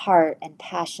heart and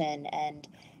passion and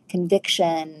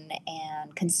conviction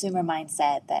and consumer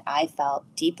mindset that I felt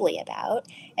deeply about.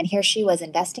 And here she was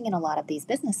investing in a lot of these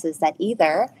businesses that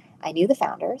either I knew the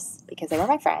founders because they were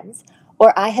my friends,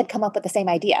 or I had come up with the same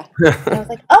idea. And I was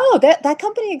like, oh, that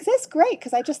company exists. Great.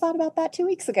 Because I just thought about that 2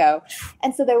 weeks ago.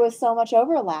 And so there was so much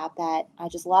overlap that I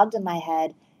just logged in my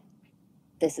head,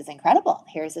 this is incredible.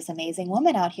 Here's this amazing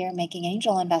woman out here making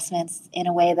angel investments in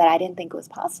a way that I didn't think was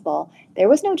possible. There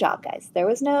was no job, guys. There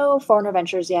was no Forerunner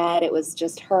Ventures yet. It was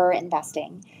just her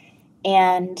investing.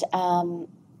 And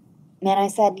then I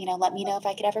said, let me know if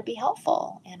I could ever be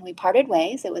helpful. And we parted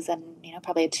ways. It was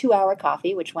probably a 2-hour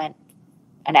coffee, which went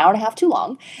an hour and a half too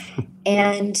long.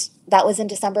 And that was in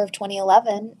December of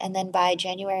 2011. And then by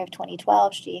January of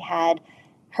 2012, she had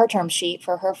her term sheet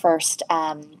for her first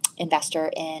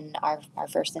investor in our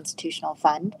first institutional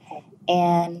fund.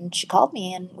 And she called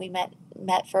me, and we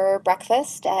met for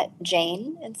breakfast at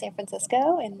Jane in San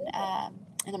Francisco in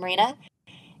the marina.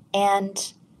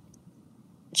 And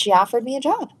she offered me a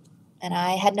job. And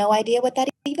I had no idea what that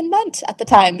even meant at the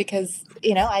time because,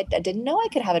 I didn't know I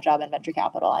could have a job in venture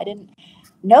capital. I didn't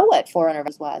know what Forerunner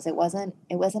was. It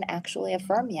wasn't actually a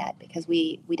firm yet because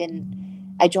we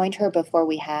didn't. I joined her before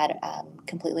we had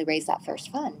completely raised that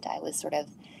first fund. I was sort of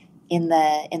in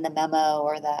the memo,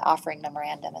 or the offering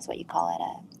memorandum is what you call it,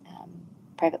 a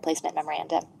private placement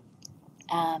memorandum.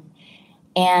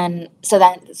 And so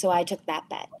I took that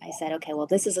bet. I said, okay, well,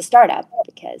 this is a startup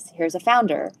because here's a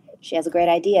founder. She has a great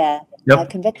idea. I have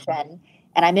conviction,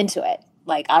 and I'm into it.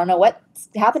 Like, I don't know what's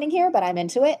happening here, but I'm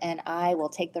into it, and I will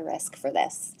take the risk for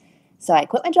this. So I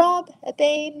quit my job at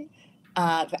Bain.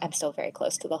 I'm still very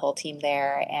close to the whole team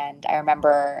there. And I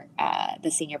remember the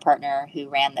senior partner who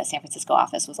ran the San Francisco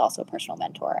office was also a personal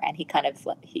mentor. And he kind of,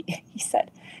 he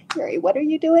said, Eurie, what are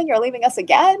you doing? You're leaving us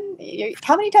again?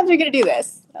 How many times are you going to do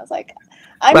this? And I was like,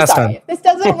 I'm Last sorry. time. If this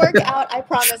doesn't work out, I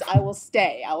promise I will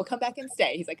stay. I will come back and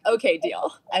stay. He's like, okay,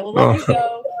 deal. I will let you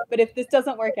go. But if this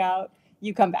doesn't work out,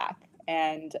 you come back.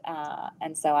 And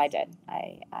so I did.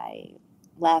 I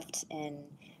left in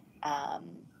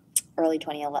early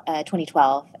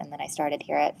 2012, and then I started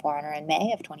here at Forerunner in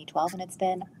May of 2012, and it's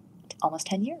been almost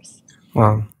 10 years.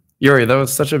 Wow. Eurie, that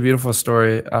was such a beautiful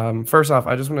story. First off,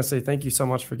 I just want to say thank you so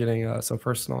much for getting so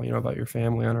personal, about your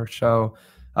family on our show.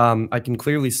 I can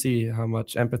clearly see how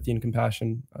much empathy and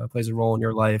compassion plays a role in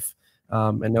your life,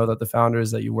 and know that the founders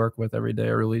that you work with every day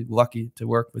are really lucky to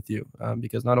work with you,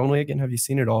 because not only again have you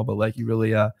seen it all, but like you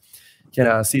really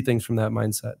can see things from that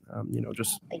mindset,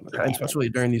 especially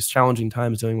during these challenging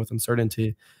times dealing with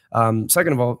uncertainty.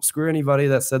 Second of all, screw anybody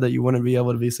that said that you wouldn't be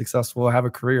able to be successful, have a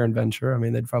career in venture. I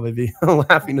mean, they'd probably be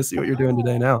laughing to see what you're doing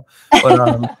today now.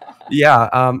 But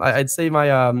I'd say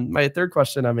my third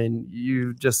question, I mean,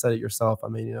 you just said it yourself. I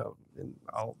mean,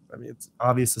 it's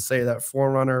obvious to say that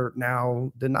Forerunner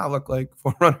now did not look like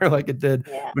Forerunner like it did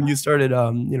when you started,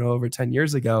 over 10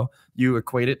 years ago. You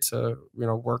equate it to,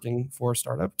 working for a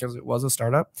startup because it was a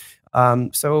startup.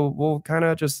 So we'll kind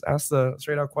of just ask the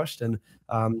straight out question.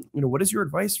 What is your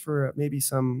advice for maybe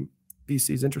some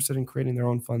VCs interested in creating their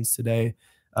own funds today?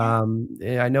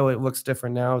 I know it looks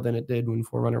different now than it did when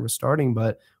Forerunner was starting,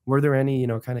 but were there any,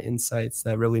 kind of insights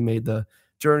that really made the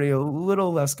journey a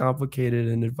little less complicated,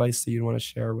 and advice that you'd want to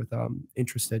share with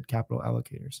interested capital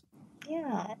allocators?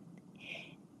 Yeah.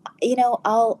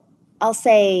 I'll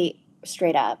say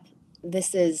straight up,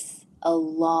 this is a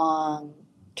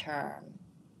long-term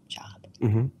job.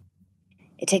 Mm-hmm.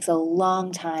 It takes a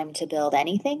long time to build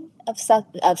anything of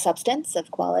substance,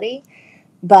 of quality.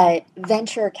 But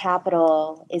venture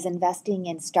capital is investing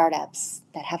in startups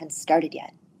that haven't started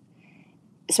yet,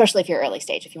 especially if you're early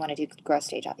stage. If you want to do growth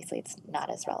stage, obviously it's not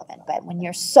as relevant. But when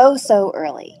you're so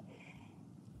early,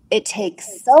 it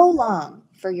takes so long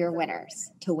for your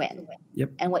winners to win.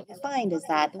 Yep. And what you find is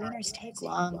that the winners take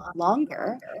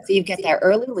longer. So you get their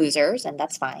early losers, and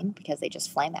that's fine because they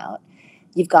just flame out.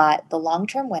 You've got the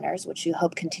long-term winners, which you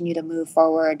hope continue to move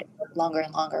forward longer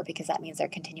and longer because that means they're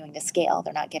continuing to scale.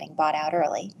 They're not getting bought out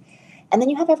early. And then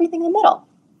you have everything in the middle,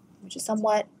 which is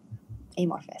somewhat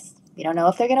amorphous. You don't know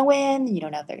if they're going to win. You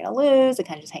don't know if they're going to lose. They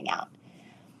kind of just hang out.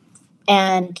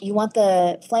 And you want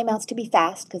the flameouts to be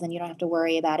fast because then you don't have to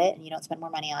worry about it and you don't spend more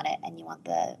money on it. And you want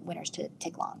the winners to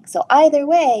take long. So either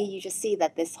way, you just see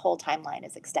that this whole timeline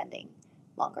is extending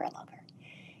longer and longer.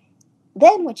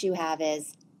 Then what you have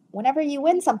is whenever you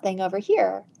win something over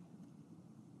here,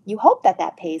 you hope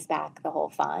that pays back the whole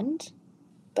fund,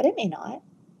 but it may not.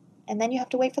 And then you have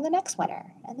to wait for the next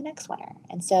winner and the next winner.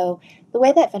 And so the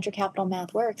way that venture capital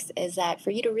math works is that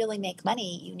for you to really make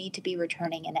money, you need to be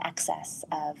returning in excess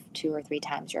of 2 or 3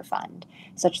 times your fund,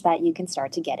 such that you can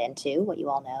start to get into what you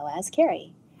all know as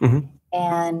carry. Mm-hmm.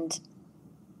 And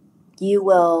you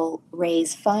will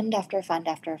raise fund after fund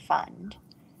after fund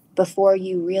before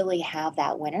you really have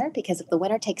that winner. Because if the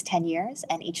winner takes 10 years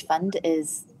and each fund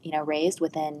is, raised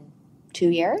within 2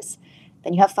 years,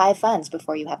 then you have 5 funds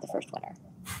before you have the first winner.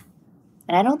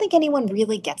 And I don't think anyone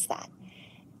really gets that.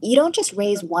 You don't just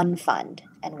raise one fund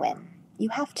and win. You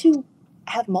have to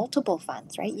have multiple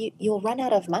funds, right? You'll run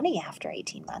out of money after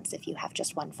 18 months if you have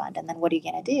just one fund. And then what are you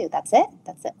going to do? That's it?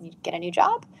 You get a new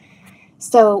job?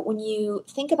 So when you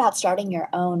think about starting your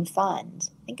own fund,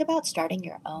 think about starting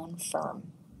your own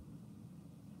firm.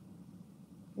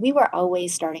 We were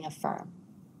always starting a firm.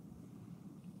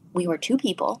 We were 2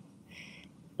 people.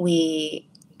 We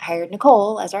hired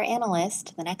Nicole as our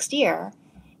analyst the next year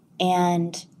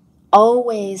and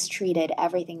always treated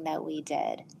everything that we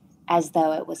did as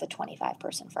though it was a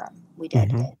 25-person firm. We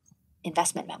did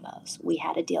investment memos. We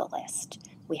had a deal list.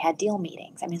 We had deal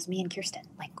meetings. I mean, it was me and Kirsten.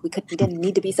 Like we didn't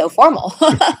need to be so formal,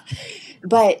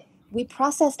 but we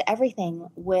processed everything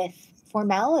with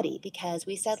formality because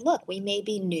we said, look, we may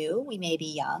be new, we may be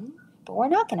young, but we're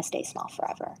not going to stay small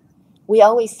forever. We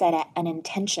always set an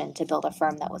intention to build a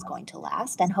firm that was going to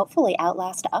last and hopefully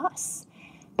outlast us.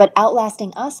 But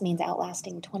outlasting us means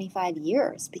outlasting 25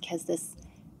 years because this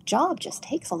job just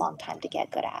takes a long time to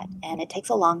get good at. And it takes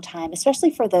a long time,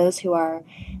 especially for those who are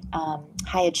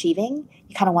high achieving.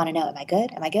 You kind of want to know, am I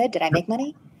good? Am I good? Did I make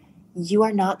money? You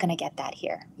are not going to get that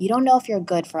here. You don't know if you're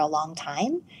good for a long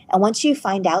time. And once you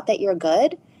find out that you're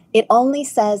good, it only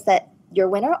says that your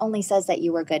winner only says that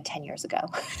you were good 10 years ago.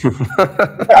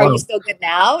 But are you still good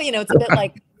now? It's a bit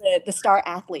like the star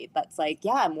athlete that's like,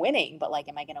 yeah, I'm winning, but like,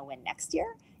 am I going to win next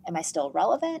year? Am I still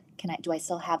relevant? Do I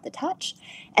still have the touch?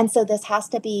 And so this has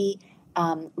to be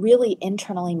really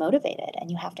internally motivated, and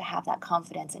you have to have that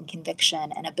confidence and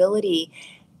conviction and ability.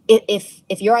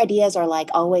 If your ideas are like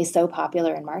always so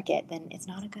popular in market, then it's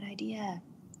not a good idea.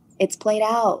 It's played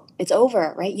out. It's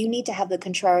over, right? You need to have the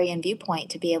contrarian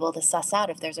viewpoint to be able to suss out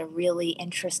if there's a really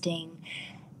interesting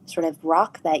sort of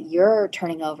rock that you're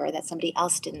turning over that somebody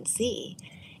else didn't see.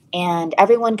 And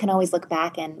everyone can always look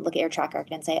back and look at your track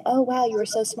record and say, oh, wow, you were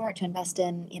so smart to invest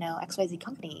in, XYZ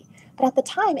company. But at the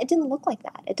time, it didn't look like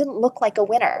that. It didn't look like a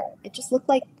winner. It just looked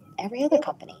like every other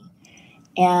company.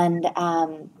 And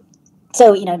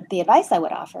so, the advice I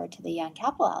would offer to the young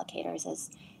capital allocators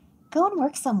is go and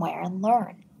work somewhere and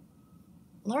learn.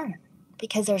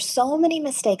 Because there's so many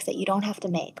mistakes that you don't have to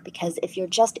make. Because if you're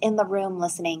just in the room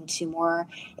listening to more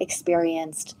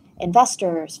experienced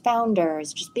investors,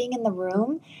 founders, just being in the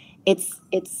room, it's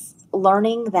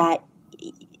learning that,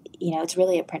 it's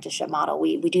really an apprenticeship model.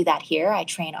 We do that here. I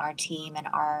train our team and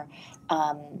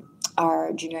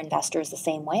our junior investors the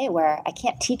same way, where I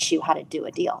can't teach you how to do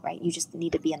a deal, right? You just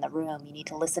need to be in the room. You need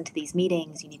to listen to these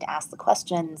meetings. You need to ask the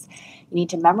questions. You need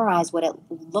to memorize what it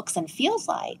looks and feels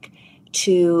like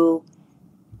to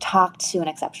talk to an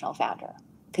exceptional founder,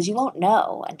 because you won't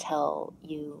know until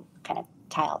you kind of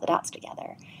tie all the dots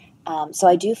together. So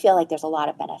I do feel like there's a lot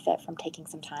of benefit from taking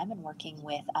some time and working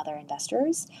with other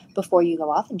investors before you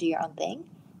go off and do your own thing.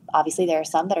 Obviously, there are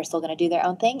some that are still going to do their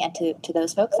own thing. And to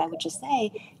those folks, I would just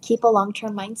say, keep a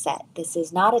long-term mindset. This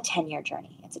is not a 10-year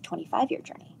journey. It's a 25-year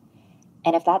journey.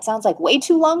 And if that sounds like way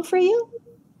too long for you,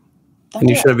 then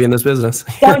you shouldn't be in this business.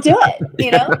 Don't do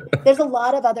it. There's a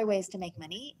lot of other ways to make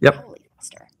money. Yep. Probably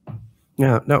faster.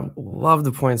 Yeah, no, love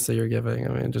the points that you're giving. I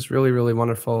mean, just really, really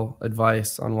wonderful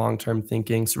advice on long-term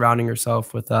thinking, surrounding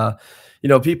yourself with,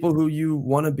 people who you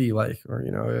want to be like, or,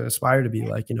 aspire to be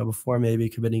like, before maybe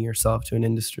committing yourself to an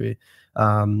industry,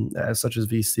 as such as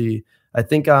VC. I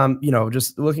think,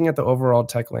 just looking at the overall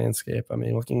tech landscape, I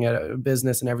mean, looking at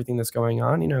business and everything that's going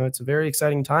on, it's a very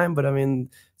exciting time, but I mean,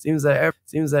 it seems that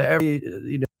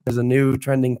every there's a new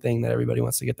trending thing that everybody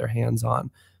wants to get their hands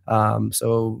on.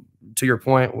 So to your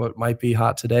point, what might be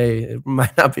hot today, it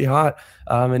might not be hot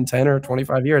in 10 or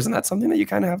 25 years. And that's something that you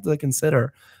kind of have to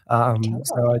consider.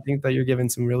 So I think that you're giving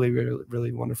some really, really,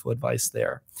 really wonderful advice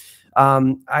there.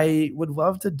 I would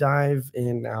love to dive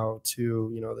in now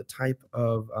to, the type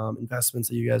of investments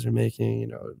that you guys are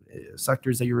making,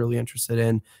 sectors that you're really interested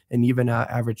in, and even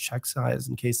average check size,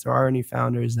 in case there are any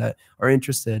founders that are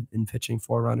interested in pitching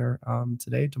Forerunner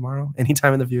today, tomorrow,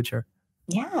 anytime in the future.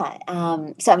 Yeah.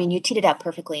 So, I mean, you teed it up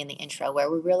perfectly in the intro, where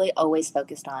we're really always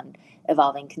focused on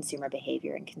evolving consumer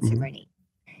behavior and consumer needs.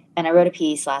 And I wrote a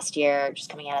piece last year, just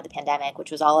coming out of the pandemic,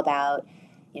 which was all about,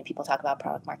 people talk about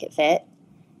product market fit.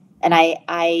 And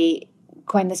I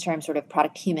coined this term sort of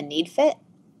product human need fit,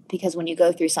 because when you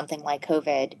go through something like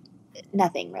COVID,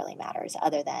 nothing really matters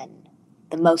other than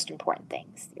the most important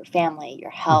things: your family,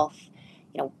 your health,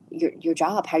 your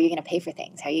job. How are you going to pay for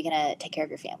things? How are you going to take care of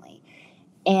your family?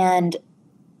 And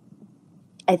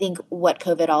I think what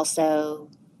COVID also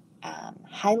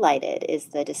highlighted is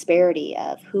the disparity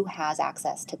of who has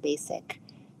access to basic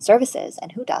services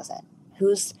and who doesn't,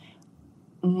 who's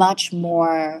much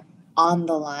more on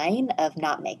the line of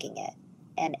not making it.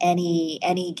 And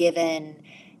any given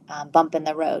bump in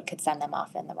the road could send them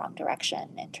off in the wrong direction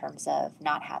in terms of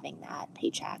not having that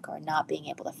paycheck, or not being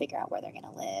able to figure out where they're going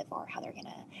to live or how they're going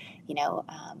to,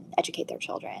 educate their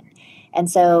children. And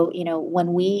so,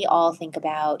 when we all think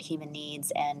about human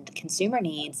needs and consumer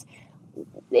needs,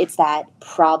 it's that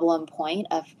problem point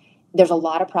of, there's a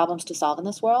lot of problems to solve in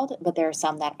this world, but there are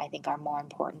some that I think are more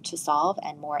important to solve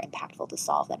and more impactful to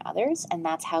solve than others. And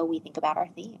that's how we think about our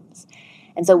themes.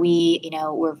 And so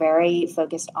we're very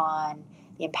focused on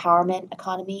the empowerment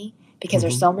economy, because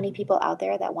there's so many people out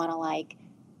there that want to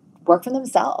work for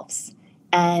themselves.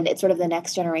 And it's sort of the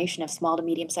next generation of small to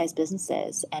medium-sized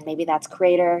businesses. And maybe that's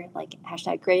creator,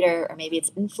 #creator, or maybe it's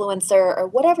influencer, or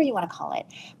whatever you want to call it.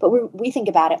 But we think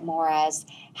about it more as,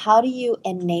 how do you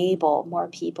enable more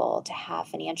people to have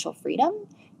financial freedom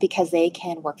because they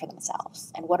can work for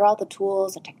themselves? And what are all the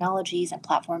tools and technologies and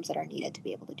platforms that are needed to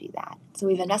be able to do that? So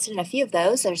we've invested in a few of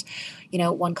those. There's,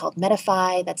 one called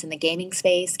Metafy that's in the gaming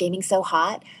space. Gaming's so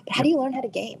hot, but how do you learn how to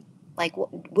game? Like,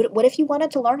 what if you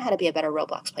wanted to learn how to be a better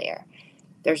Roblox player?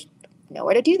 There's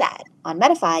nowhere to do that. On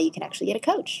Medify, you can actually get a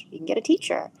coach. You can get a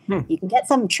teacher. Hmm. You can get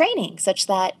some training such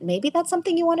that maybe that's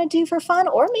something you want to do for fun,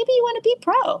 or maybe you want to be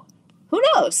pro. Who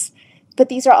knows? But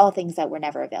these are all things that were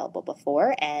never available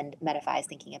before. And Medify is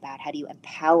thinking about how do you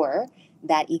empower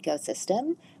that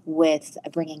ecosystem with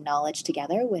bringing knowledge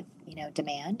together with,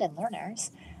 demand and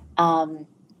learners.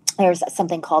 There's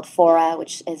something called Fora,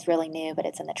 which is really new, but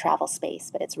it's in the travel space,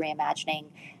 but it's reimagining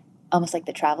almost like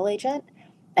the travel agent.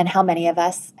 And how many of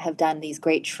us have done these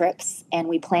great trips and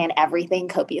we plan everything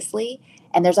copiously.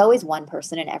 And there's always one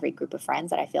person in every group of friends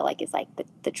that I feel like is like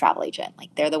the travel agent.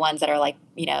 Like they're the ones that are like,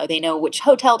 they know which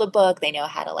hotel to book. They know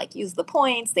how to like use the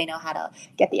points. They know how to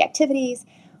get the activities.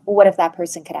 What if that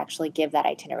person could actually give that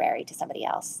itinerary to somebody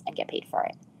else and get paid for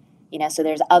it? So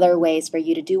there's other ways for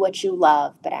you to do what you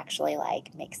love, but actually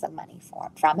like make some money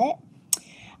from it.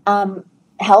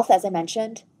 Health, as I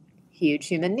mentioned, huge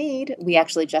human need. We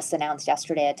actually just announced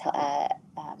yesterday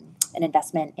an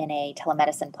investment in a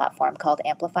telemedicine platform called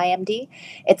Amplify MD.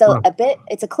 It's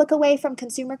it's a click away from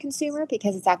consumer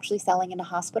because it's actually selling into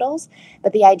hospitals.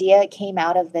 But the idea came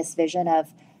out of this vision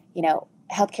of,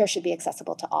 healthcare should be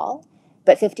accessible to all.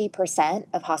 But 50%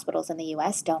 of hospitals in the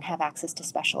US don't have access to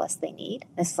specialists they need.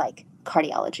 This is like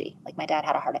cardiology. Like my dad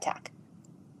had a heart attack.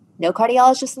 No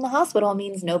cardiologist in the hospital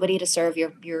means nobody to serve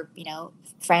your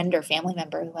friend or family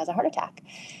member who has a heart attack.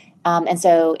 And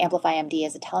so Amplify MD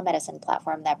is a telemedicine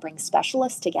platform that brings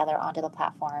specialists together onto the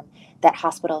platform that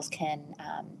hospitals can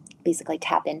basically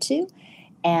tap into,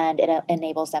 and it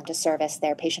enables them to service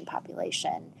their patient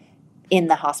population in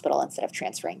the hospital instead of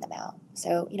transferring them out.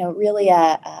 So, really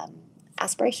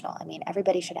aspirational. I mean,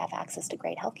 everybody should have access to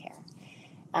great healthcare.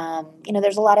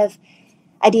 There's a lot of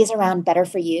ideas around better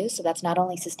for you. So that's not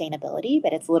only sustainability,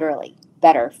 but it's literally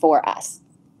better for us,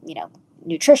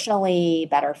 nutritionally,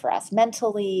 better for us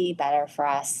mentally, better for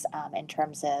us in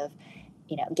terms of,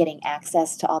 getting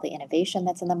access to all the innovation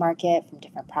that's in the market from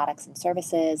different products and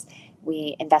services.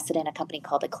 We invested in a company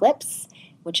called Eclipse,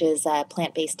 which is a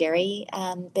plant-based dairy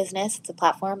business. It's a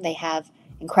platform. They have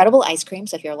incredible ice cream.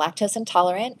 So if you're lactose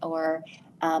intolerant or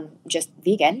just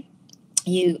vegan,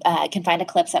 you can find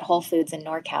Eclipse at Whole Foods in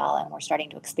NorCal, and we're starting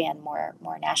to expand more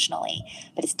nationally.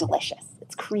 But it's delicious.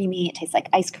 It's creamy. It tastes like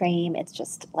ice cream. It's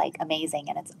just like amazing,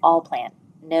 and it's all plant,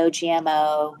 no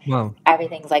GMO. Wow.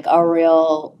 Everything's like a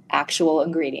real, actual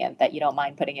ingredient that you don't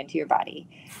mind putting into your body.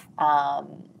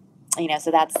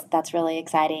 So that's really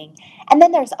exciting. And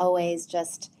then there's always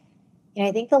just,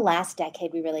 I think the last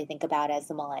decade we really think about as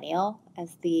the millennial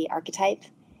as the archetype.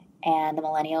 And the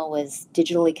millennial was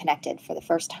digitally connected for the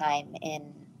first time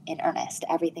in earnest.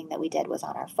 Everything that we did was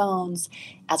on our phones.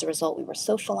 As a result, we were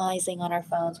socializing on our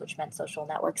phones, which meant social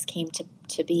networks came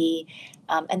to be.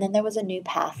 And then there was a new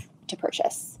path to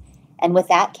purchase. And with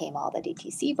that came all the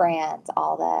DTC brands,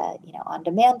 all the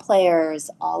on-demand players,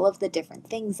 all of the different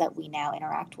things that we now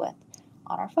interact with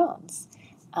on our phones.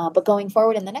 But going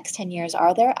forward in the next 10 years,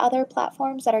 are there other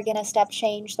platforms that are going to step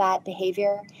change that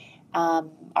behavior?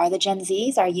 Are the Gen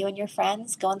Zs, are you and your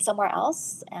friends going somewhere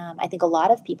else? I think a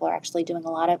lot of people are actually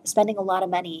spending a lot of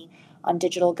money on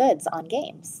digital goods, on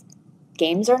games.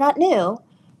 Games are not new,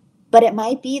 but it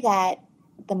might be that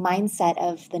the mindset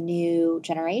of the new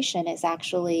generation is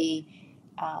actually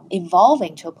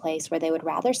evolving to a place where they would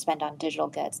rather spend on digital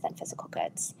goods than physical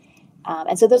goods.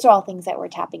 And so those are all things that we're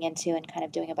tapping into and kind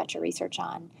of doing a bunch of research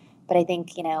on. But I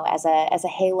think, as a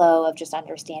halo of just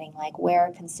understanding like where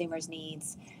are consumers'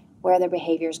 needs, where are their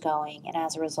behaviors going, and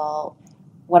as a result,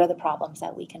 what are the problems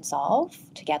that we can solve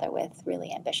together with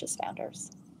really ambitious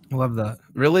founders. I love that.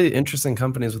 Really interesting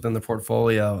companies within the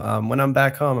portfolio. When I'm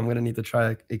back home, I'm going to need to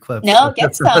try Eclipse. No,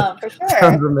 get some for sure.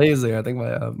 Sounds amazing. I think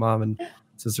my mom and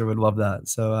sister would love that.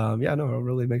 So I'll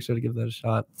really make sure to give that a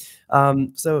shot.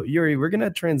 So Eurie, we're going to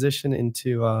transition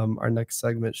into our next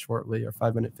segment shortly, our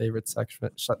 5-minute favorite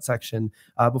section.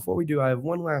 Before we do, I have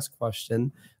one last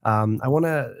question. I want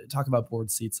to talk about board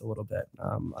seats a little bit.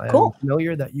 I am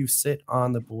familiar that you sit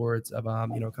on the boards of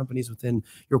companies within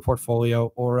your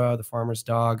portfolio, Aura, the Farmer's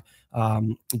Dog,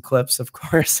 Eclipse, of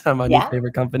course, my new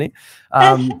favorite company.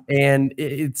 And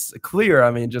it's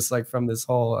clear, just like from this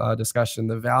whole discussion,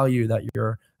 the value that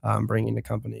you're bringing to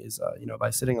companies, by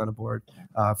sitting on a board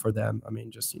for them.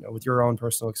 Just, with your own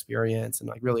personal experience and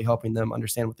like really helping them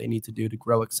understand what they need to do to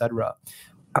grow, etc.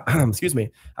 Excuse me.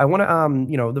 I want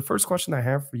to, the first question I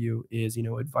have for you is,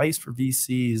 advice for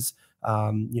VCs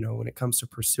when it comes to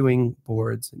pursuing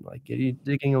boards and like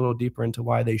digging a little deeper into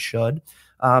why they should.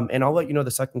 And I'll let you know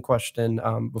the second question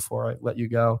before I let you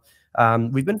go.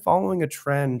 We've been following a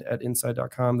trend at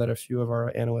inside.com that a few of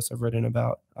our analysts have written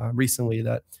about recently,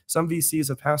 that some VCs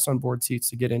have passed on board seats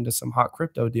to get into some hot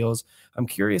crypto deals. I'm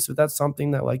curious if that's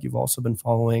something that like you've also been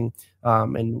following,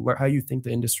 and how you think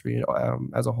the industry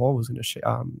as a whole was going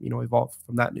to evolve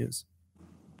from that news.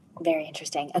 Very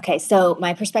interesting. Okay, so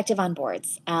my perspective on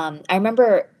boards. I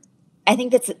remember, I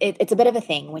think it's a bit of a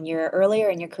thing when you're earlier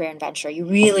in your career and venture, you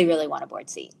really, really want a board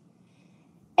seat.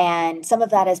 And some of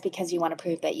that is because you want to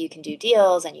prove that you can do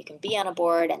deals and you can be on a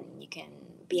board and you can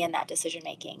be in that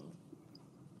decision-making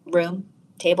room,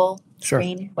 table,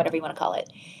 screen, whatever you want to call it.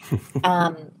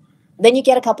 Then you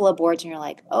get a couple of boards and you're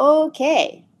like,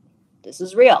 okay, this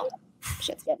is real.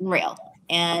 Shit's getting real.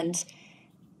 And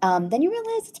then you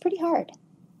realize it's pretty hard.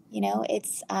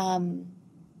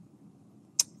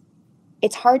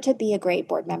 It's hard to be a great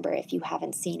board member if you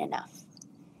haven't seen enough.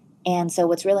 And so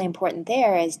what's really important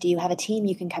there is, do you have a team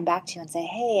you can come back to and say,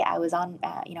 hey, I was on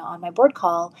my board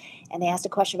call and they asked a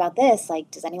question about this.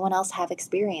 Like, does anyone else have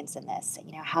experience in this?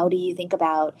 How do you think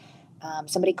about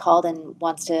somebody called and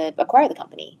wants to acquire the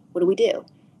company? What do we do?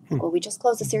 Well, we just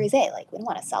closed a Series A. Like, we don't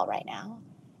want to sell right now.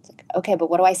 It's like, okay, but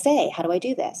what do I say? How do I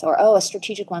do this? Or, a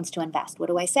strategic wants to invest. What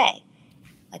do I say?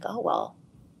 Like, oh, well,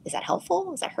 is that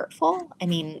helpful? Is that hurtful? I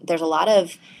mean, there's a lot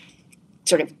of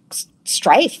sort of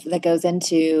strife that goes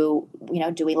into,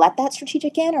 do we let that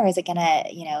strategic in, or is it going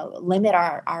to, limit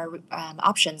our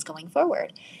options going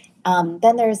forward?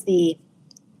 Then there's the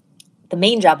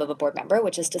main job of a board member,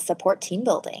 which is to support team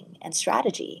building and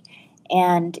strategy.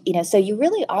 And, so you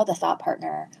really are the thought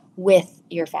partner with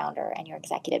your founder and your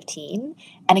executive team.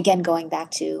 And again, going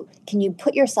back to, can you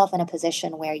put yourself in a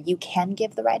position where you can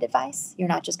give the right advice? You're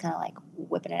not just kind of like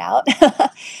whipping it out,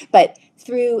 but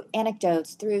through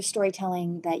anecdotes, through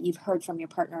storytelling that you've heard from your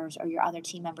partners or your other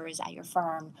team members at your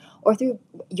firm, or through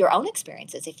your own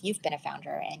experiences. If you've been a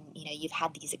founder and you've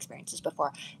had these experiences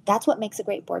before, that's what makes a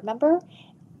great board member.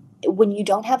 When you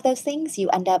don't have those things, you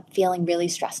end up feeling really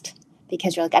stressed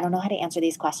because you're like, I don't know how to answer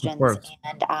these questions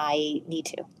and I need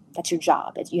to. That's your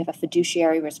job. You have a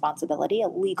fiduciary responsibility, a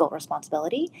legal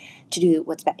responsibility to do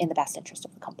what's in the best interest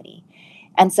of the company.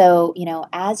 And so,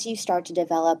 as you start to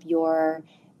develop your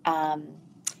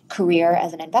career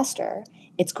as an investor,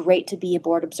 it's great to be a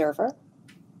board observer,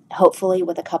 hopefully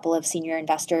with a couple of senior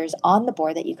investors on the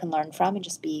board that you can learn from and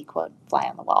just be, quote, fly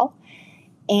on the wall.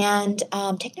 And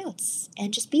take notes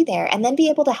and just be there, and then be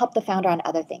able to help the founder on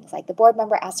other things. Like, the board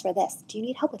member asks for this. Do you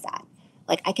need help with that?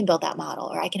 Like, I can build that model,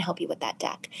 or I can help you with that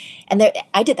deck. And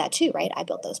I did that too, right? I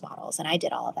built those models and I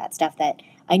did all of that stuff that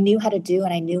I knew how to do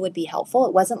and I knew would be helpful.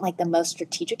 It wasn't like the most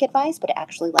strategic advice, but it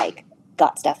actually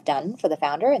got stuff done for the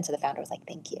founder. And so the founder was like,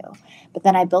 thank you. But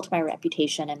then I built my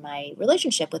reputation and my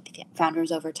relationship with the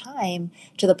founders over time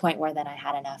to the point where then I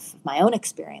had enough of my own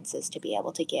experiences to be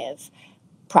able to give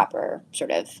proper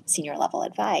sort of senior level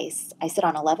advice. I sit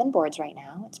on 11 boards right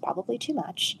now. It's probably too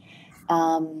much.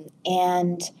 And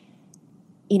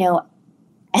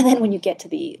then when you get to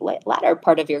the latter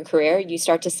part of your career, you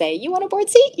start to say, you want a board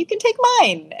seat? You can take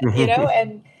mine,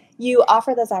 and you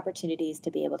offer those opportunities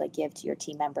to be able to give to your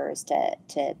team members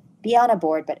to be on a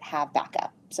board, but have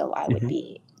backup. So I would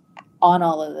be on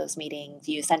all of those meetings.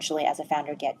 You essentially, as a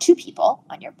founder, get 2 people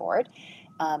on your board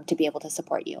to be able to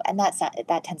support you. And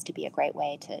that tends to be a great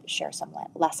way to share some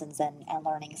lessons and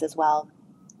learnings as well.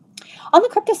 On the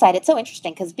crypto side, it's so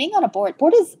interesting because being on a board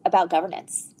is about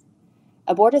governance.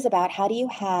 A board is about, how do you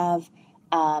have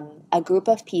a group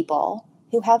of people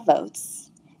who have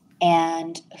votes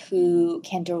and who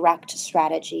can direct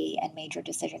strategy and major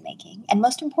decision making. And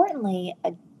most importantly,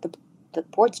 the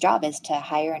board's job is to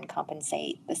hire and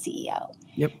compensate the CEO.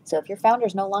 Yep. So if your founder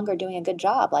is no longer doing a good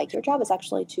job, your job is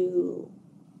actually to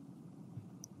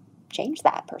change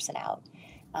that person out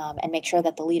and make sure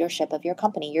that the leadership of your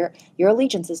company, your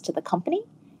allegiance is to the company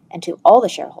and to all the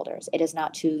shareholders. It is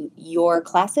not to your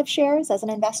class of shares as an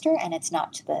investor, and it's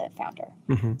not to the founder.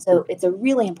 So it's a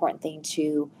really important thing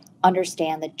to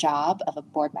understand the job of a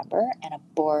board member and a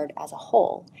board as a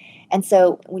whole. And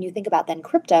so when you think about then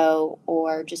crypto,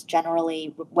 or just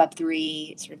generally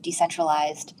Web3 sort of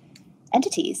decentralized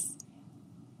entities,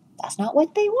 that's not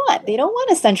what they want. They don't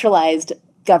want a centralized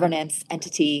governance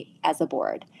entity as a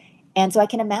board. And so I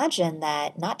can imagine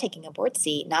that not taking a board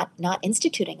seat, not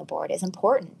instituting a board, is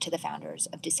important to the founders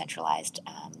of decentralized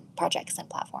projects and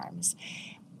platforms.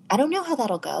 I don't know how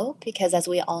that'll go, because as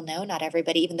we all know, not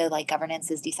everybody, even though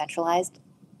governance is decentralized,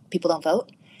 people don't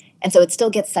vote. And so it still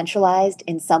gets centralized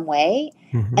in some way.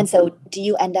 And so do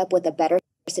you end up with a better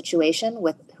situation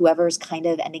with whoever's kind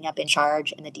of ending up in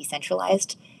charge in the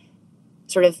decentralized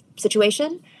sort of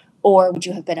situation, or would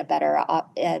you have been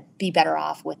be better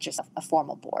off with just a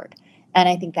formal board? And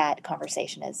I think that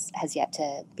conversation has yet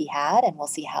to be had, and we'll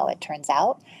see how it turns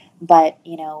out. But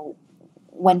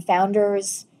when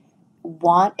founders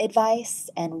want advice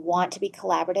and want to be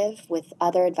collaborative with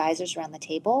other advisors around the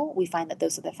table, we find that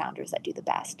those are the founders that do the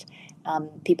best.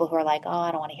 People who are like, oh,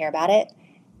 I don't want to hear about it.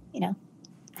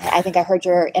 I think I heard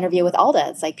your interview with Alda.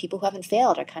 It's like people who haven't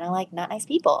failed are kind of like not nice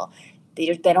people. They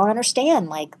don't understand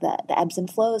like the ebbs and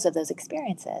flows of those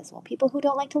experiences. Well, people who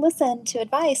don't like to listen to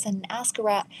advice and ask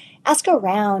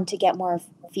around to get more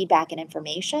feedback and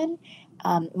information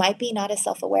might be not as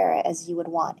self-aware as you would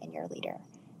want in your leader.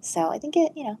 So I think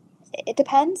it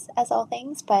depends, as all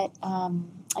things, but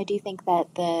I do think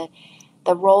that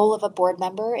the role of a board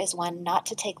member is one not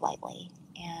to take lightly,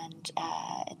 and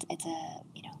it's a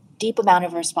deep amount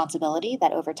of responsibility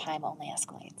that over time only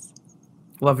escalates.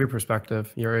 Love your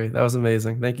perspective, Eurie. That was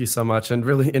amazing. Thank you so much. And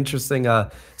really interesting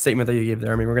statement that you gave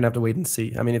there. I mean, we're going to have to wait and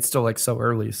see. I mean, it's still like so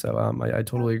early. So I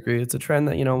totally agree. It's a trend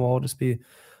that, we'll just be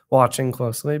watching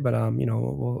closely, but,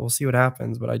 we'll see what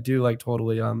happens. But I do like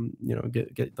totally,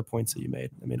 get the points that you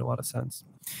made. It made a lot of sense.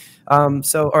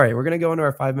 So, all right, we're going to go into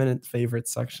our 5-minute favorite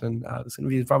section. It's going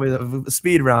to be probably the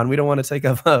speed round. We don't want to take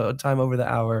up time over the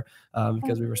hour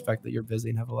because we respect that you're busy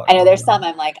and have a lot. I know there's some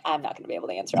I'm like, I'm not going to be able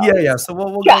to answer all these. Yeah. So we'll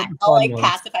go with the I'll fun ones.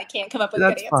 pass if I can't come up with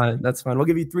good answers. That's fine. We'll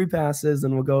give you 3 passes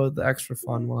and we'll go with the extra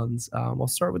fun ones. We'll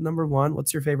start with number 1.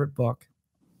 What's your favorite book?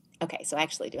 Okay, so I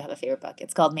actually do have a favorite book.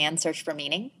 It's called Man's Search for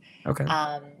Meaning. Okay.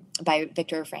 By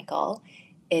Viktor Frankl.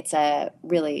 It's a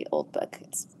really old book.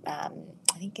 It's I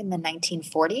think in the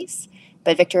 1940s.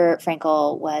 But Viktor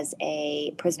Frankl was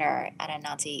a prisoner at a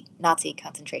Nazi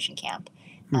concentration camp.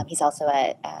 He's also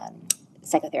a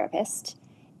psychotherapist,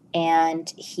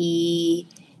 and he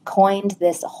coined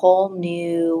this whole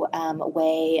new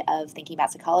way of thinking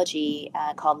about psychology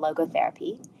called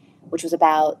logotherapy, which was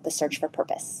about the search for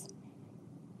purpose.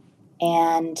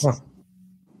 And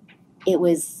it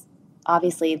was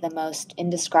obviously the most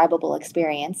indescribable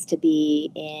experience to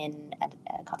be in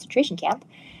a concentration camp.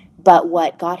 But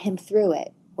what got him through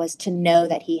it was to know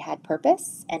that he had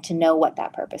purpose and to know what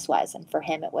that purpose was. And for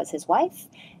him, it was his wife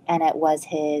and it was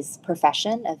his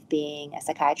profession of being a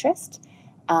psychiatrist.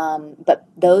 But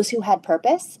those who had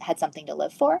purpose had something to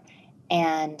live for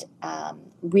and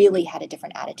really had a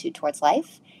different attitude towards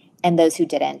life. And those who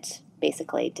didn't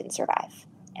basically didn't survive.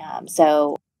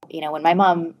 So, when my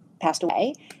mom passed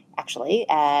away, actually,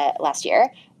 last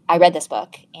year, I read this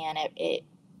book and it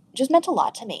just meant a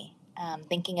lot to me.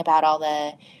 Thinking about all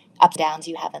the ups and downs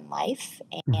you have in life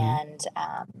and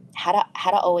how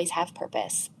to always have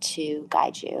purpose to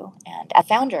guide you. And as a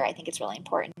founder, I think it's really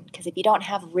important because if you don't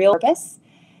have real purpose,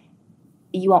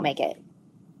 you won't make it.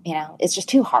 It's just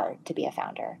too hard to be a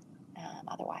founder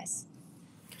otherwise.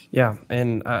 Yeah,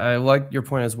 and I like your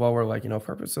point as well, where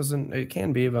purpose it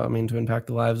can be about, to impact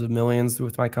the lives of millions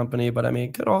with my company, but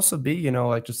it could also be,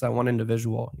 like just that one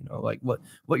individual, like what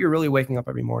you're really waking up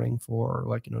every morning for,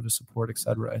 to support,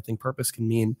 etc. I think purpose can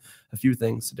mean a few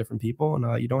things to different people,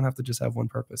 and you don't have to just have one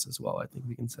purpose as well. I think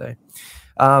we can say.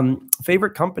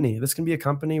 Favorite company. This can be a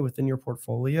company within your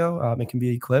portfolio. It can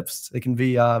be Eclipse. It can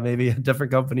be maybe a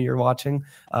different company you're watching.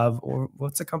 Or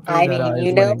what's a company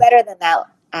that better than that.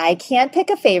 I can't pick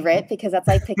a favorite because that's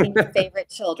like picking your favorite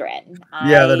children.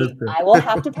 Yeah, that is true. I will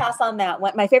have to pass on that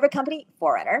one. My favorite company,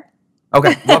 Forerunner.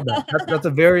 Okay, love that. That's a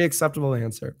very acceptable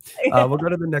answer. We'll go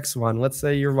to the next one. Let's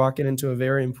say you're walking into a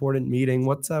very important meeting.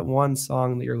 What's that one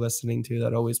song that you're listening to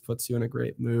that always puts you in a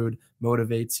great mood,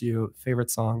 motivates you?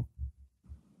 Favorite song?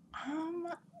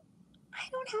 I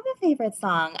don't have a favorite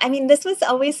song. This is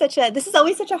always such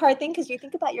a hard thing because you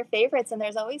think about your favorites and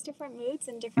there's always different moods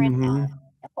and different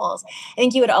levels. I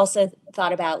think you had also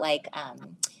thought about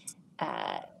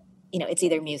it's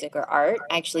either music or art.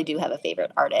 I actually do have a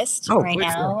favorite artist right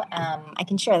now. I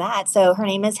can share that. So her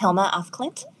name is Hilma af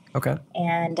Klint. Okay.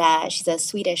 And she's a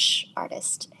Swedish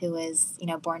artist who was,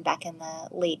 born back in the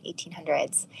late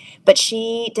 1800s. But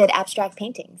she did abstract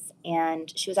paintings,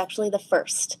 and she was actually the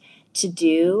first to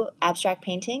do abstract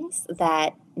paintings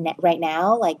that right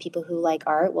now, like people who like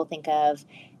art will think of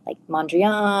like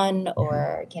Mondrian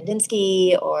or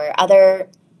Kandinsky or other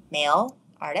male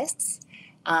artists.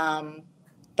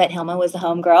 But Hilma was the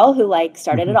homegirl who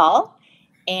started it all.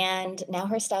 And now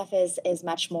her stuff is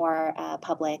much more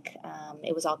public.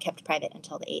 It was all kept private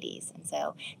until the 80s. And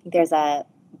so I think there's a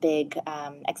big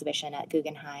exhibition at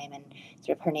Guggenheim, and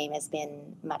sort of her name has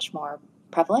been much more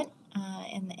prevalent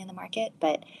in the market.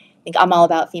 But think I'm all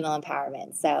about female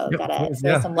empowerment. So Yep, of gotta course,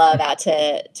 throw yeah. some love out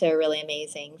to a really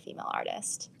amazing female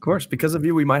artist. Of course, because of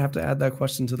you, we might have to add that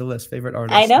question to the list, favorite I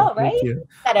artist, so know, thank right? you.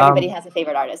 Not everybody Um, has a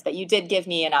favorite artist, but you did give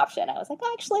me an option. I was like,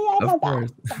 actually, I of have that.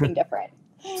 course. Something different.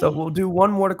 So we'll do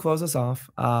one more to close us off.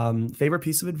 Favorite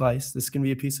piece of advice. This can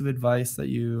be a piece of advice that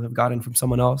you have gotten from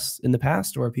someone else in the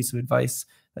past, or a piece of advice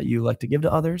that you like to give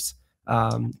to others.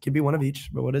 Can be one of each,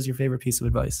 but what is your favorite piece of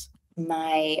advice?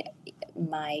 My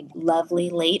my lovely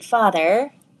late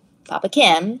father, Papa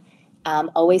Kim,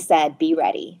 always said, "Be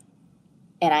ready."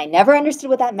 And I never understood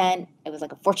what that meant. It was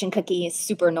like a fortune cookie,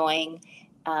 super annoying.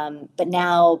 But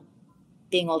now,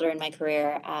 being older in my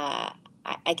career,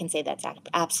 I can say that's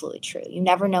absolutely true. You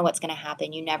never know what's going to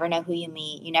happen. You never know who you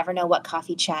meet. You never know what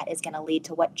coffee chat is going to lead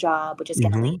to what job, which is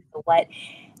going to lead Mhm. to what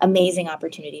amazing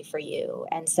opportunity for you.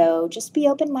 And so just be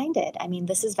open minded. I mean,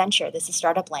 this is venture, this is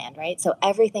startup land, right? So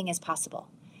everything is possible.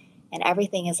 And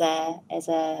everything is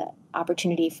a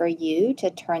opportunity for you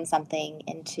to turn something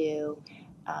into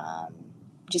um,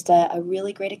 just a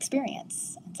really great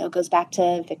experience. And so it goes back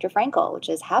to Viktor Frankl, which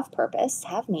is have purpose,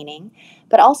 have meaning,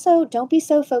 but also don't be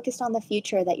so focused on the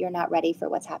future that you're not ready for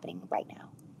what's happening right now.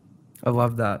 I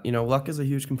love that. Luck is a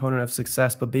huge component of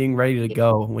success, but being ready to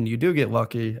go when you do get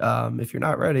lucky, if you're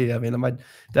not ready, I mean, my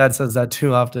dad says that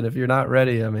too often. If you're not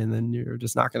ready, I mean, then you're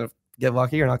just not going to get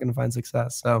lucky. You're not going to find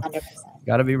success. So, 100%.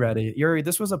 got to be ready. Yuri,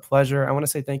 this was a pleasure. I want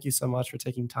to say thank you so much for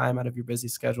taking time out of your busy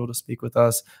schedule to speak with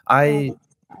us. Oh, I thank you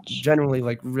so much. generally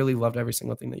really loved every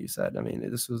single thing that you said. I mean,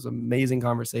 this was amazing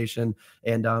conversation.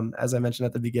 And as I mentioned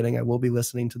at the beginning, I will be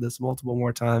listening to this multiple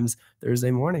more times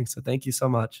Thursday morning. So thank you so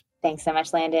much. Thanks so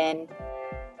much, Landon.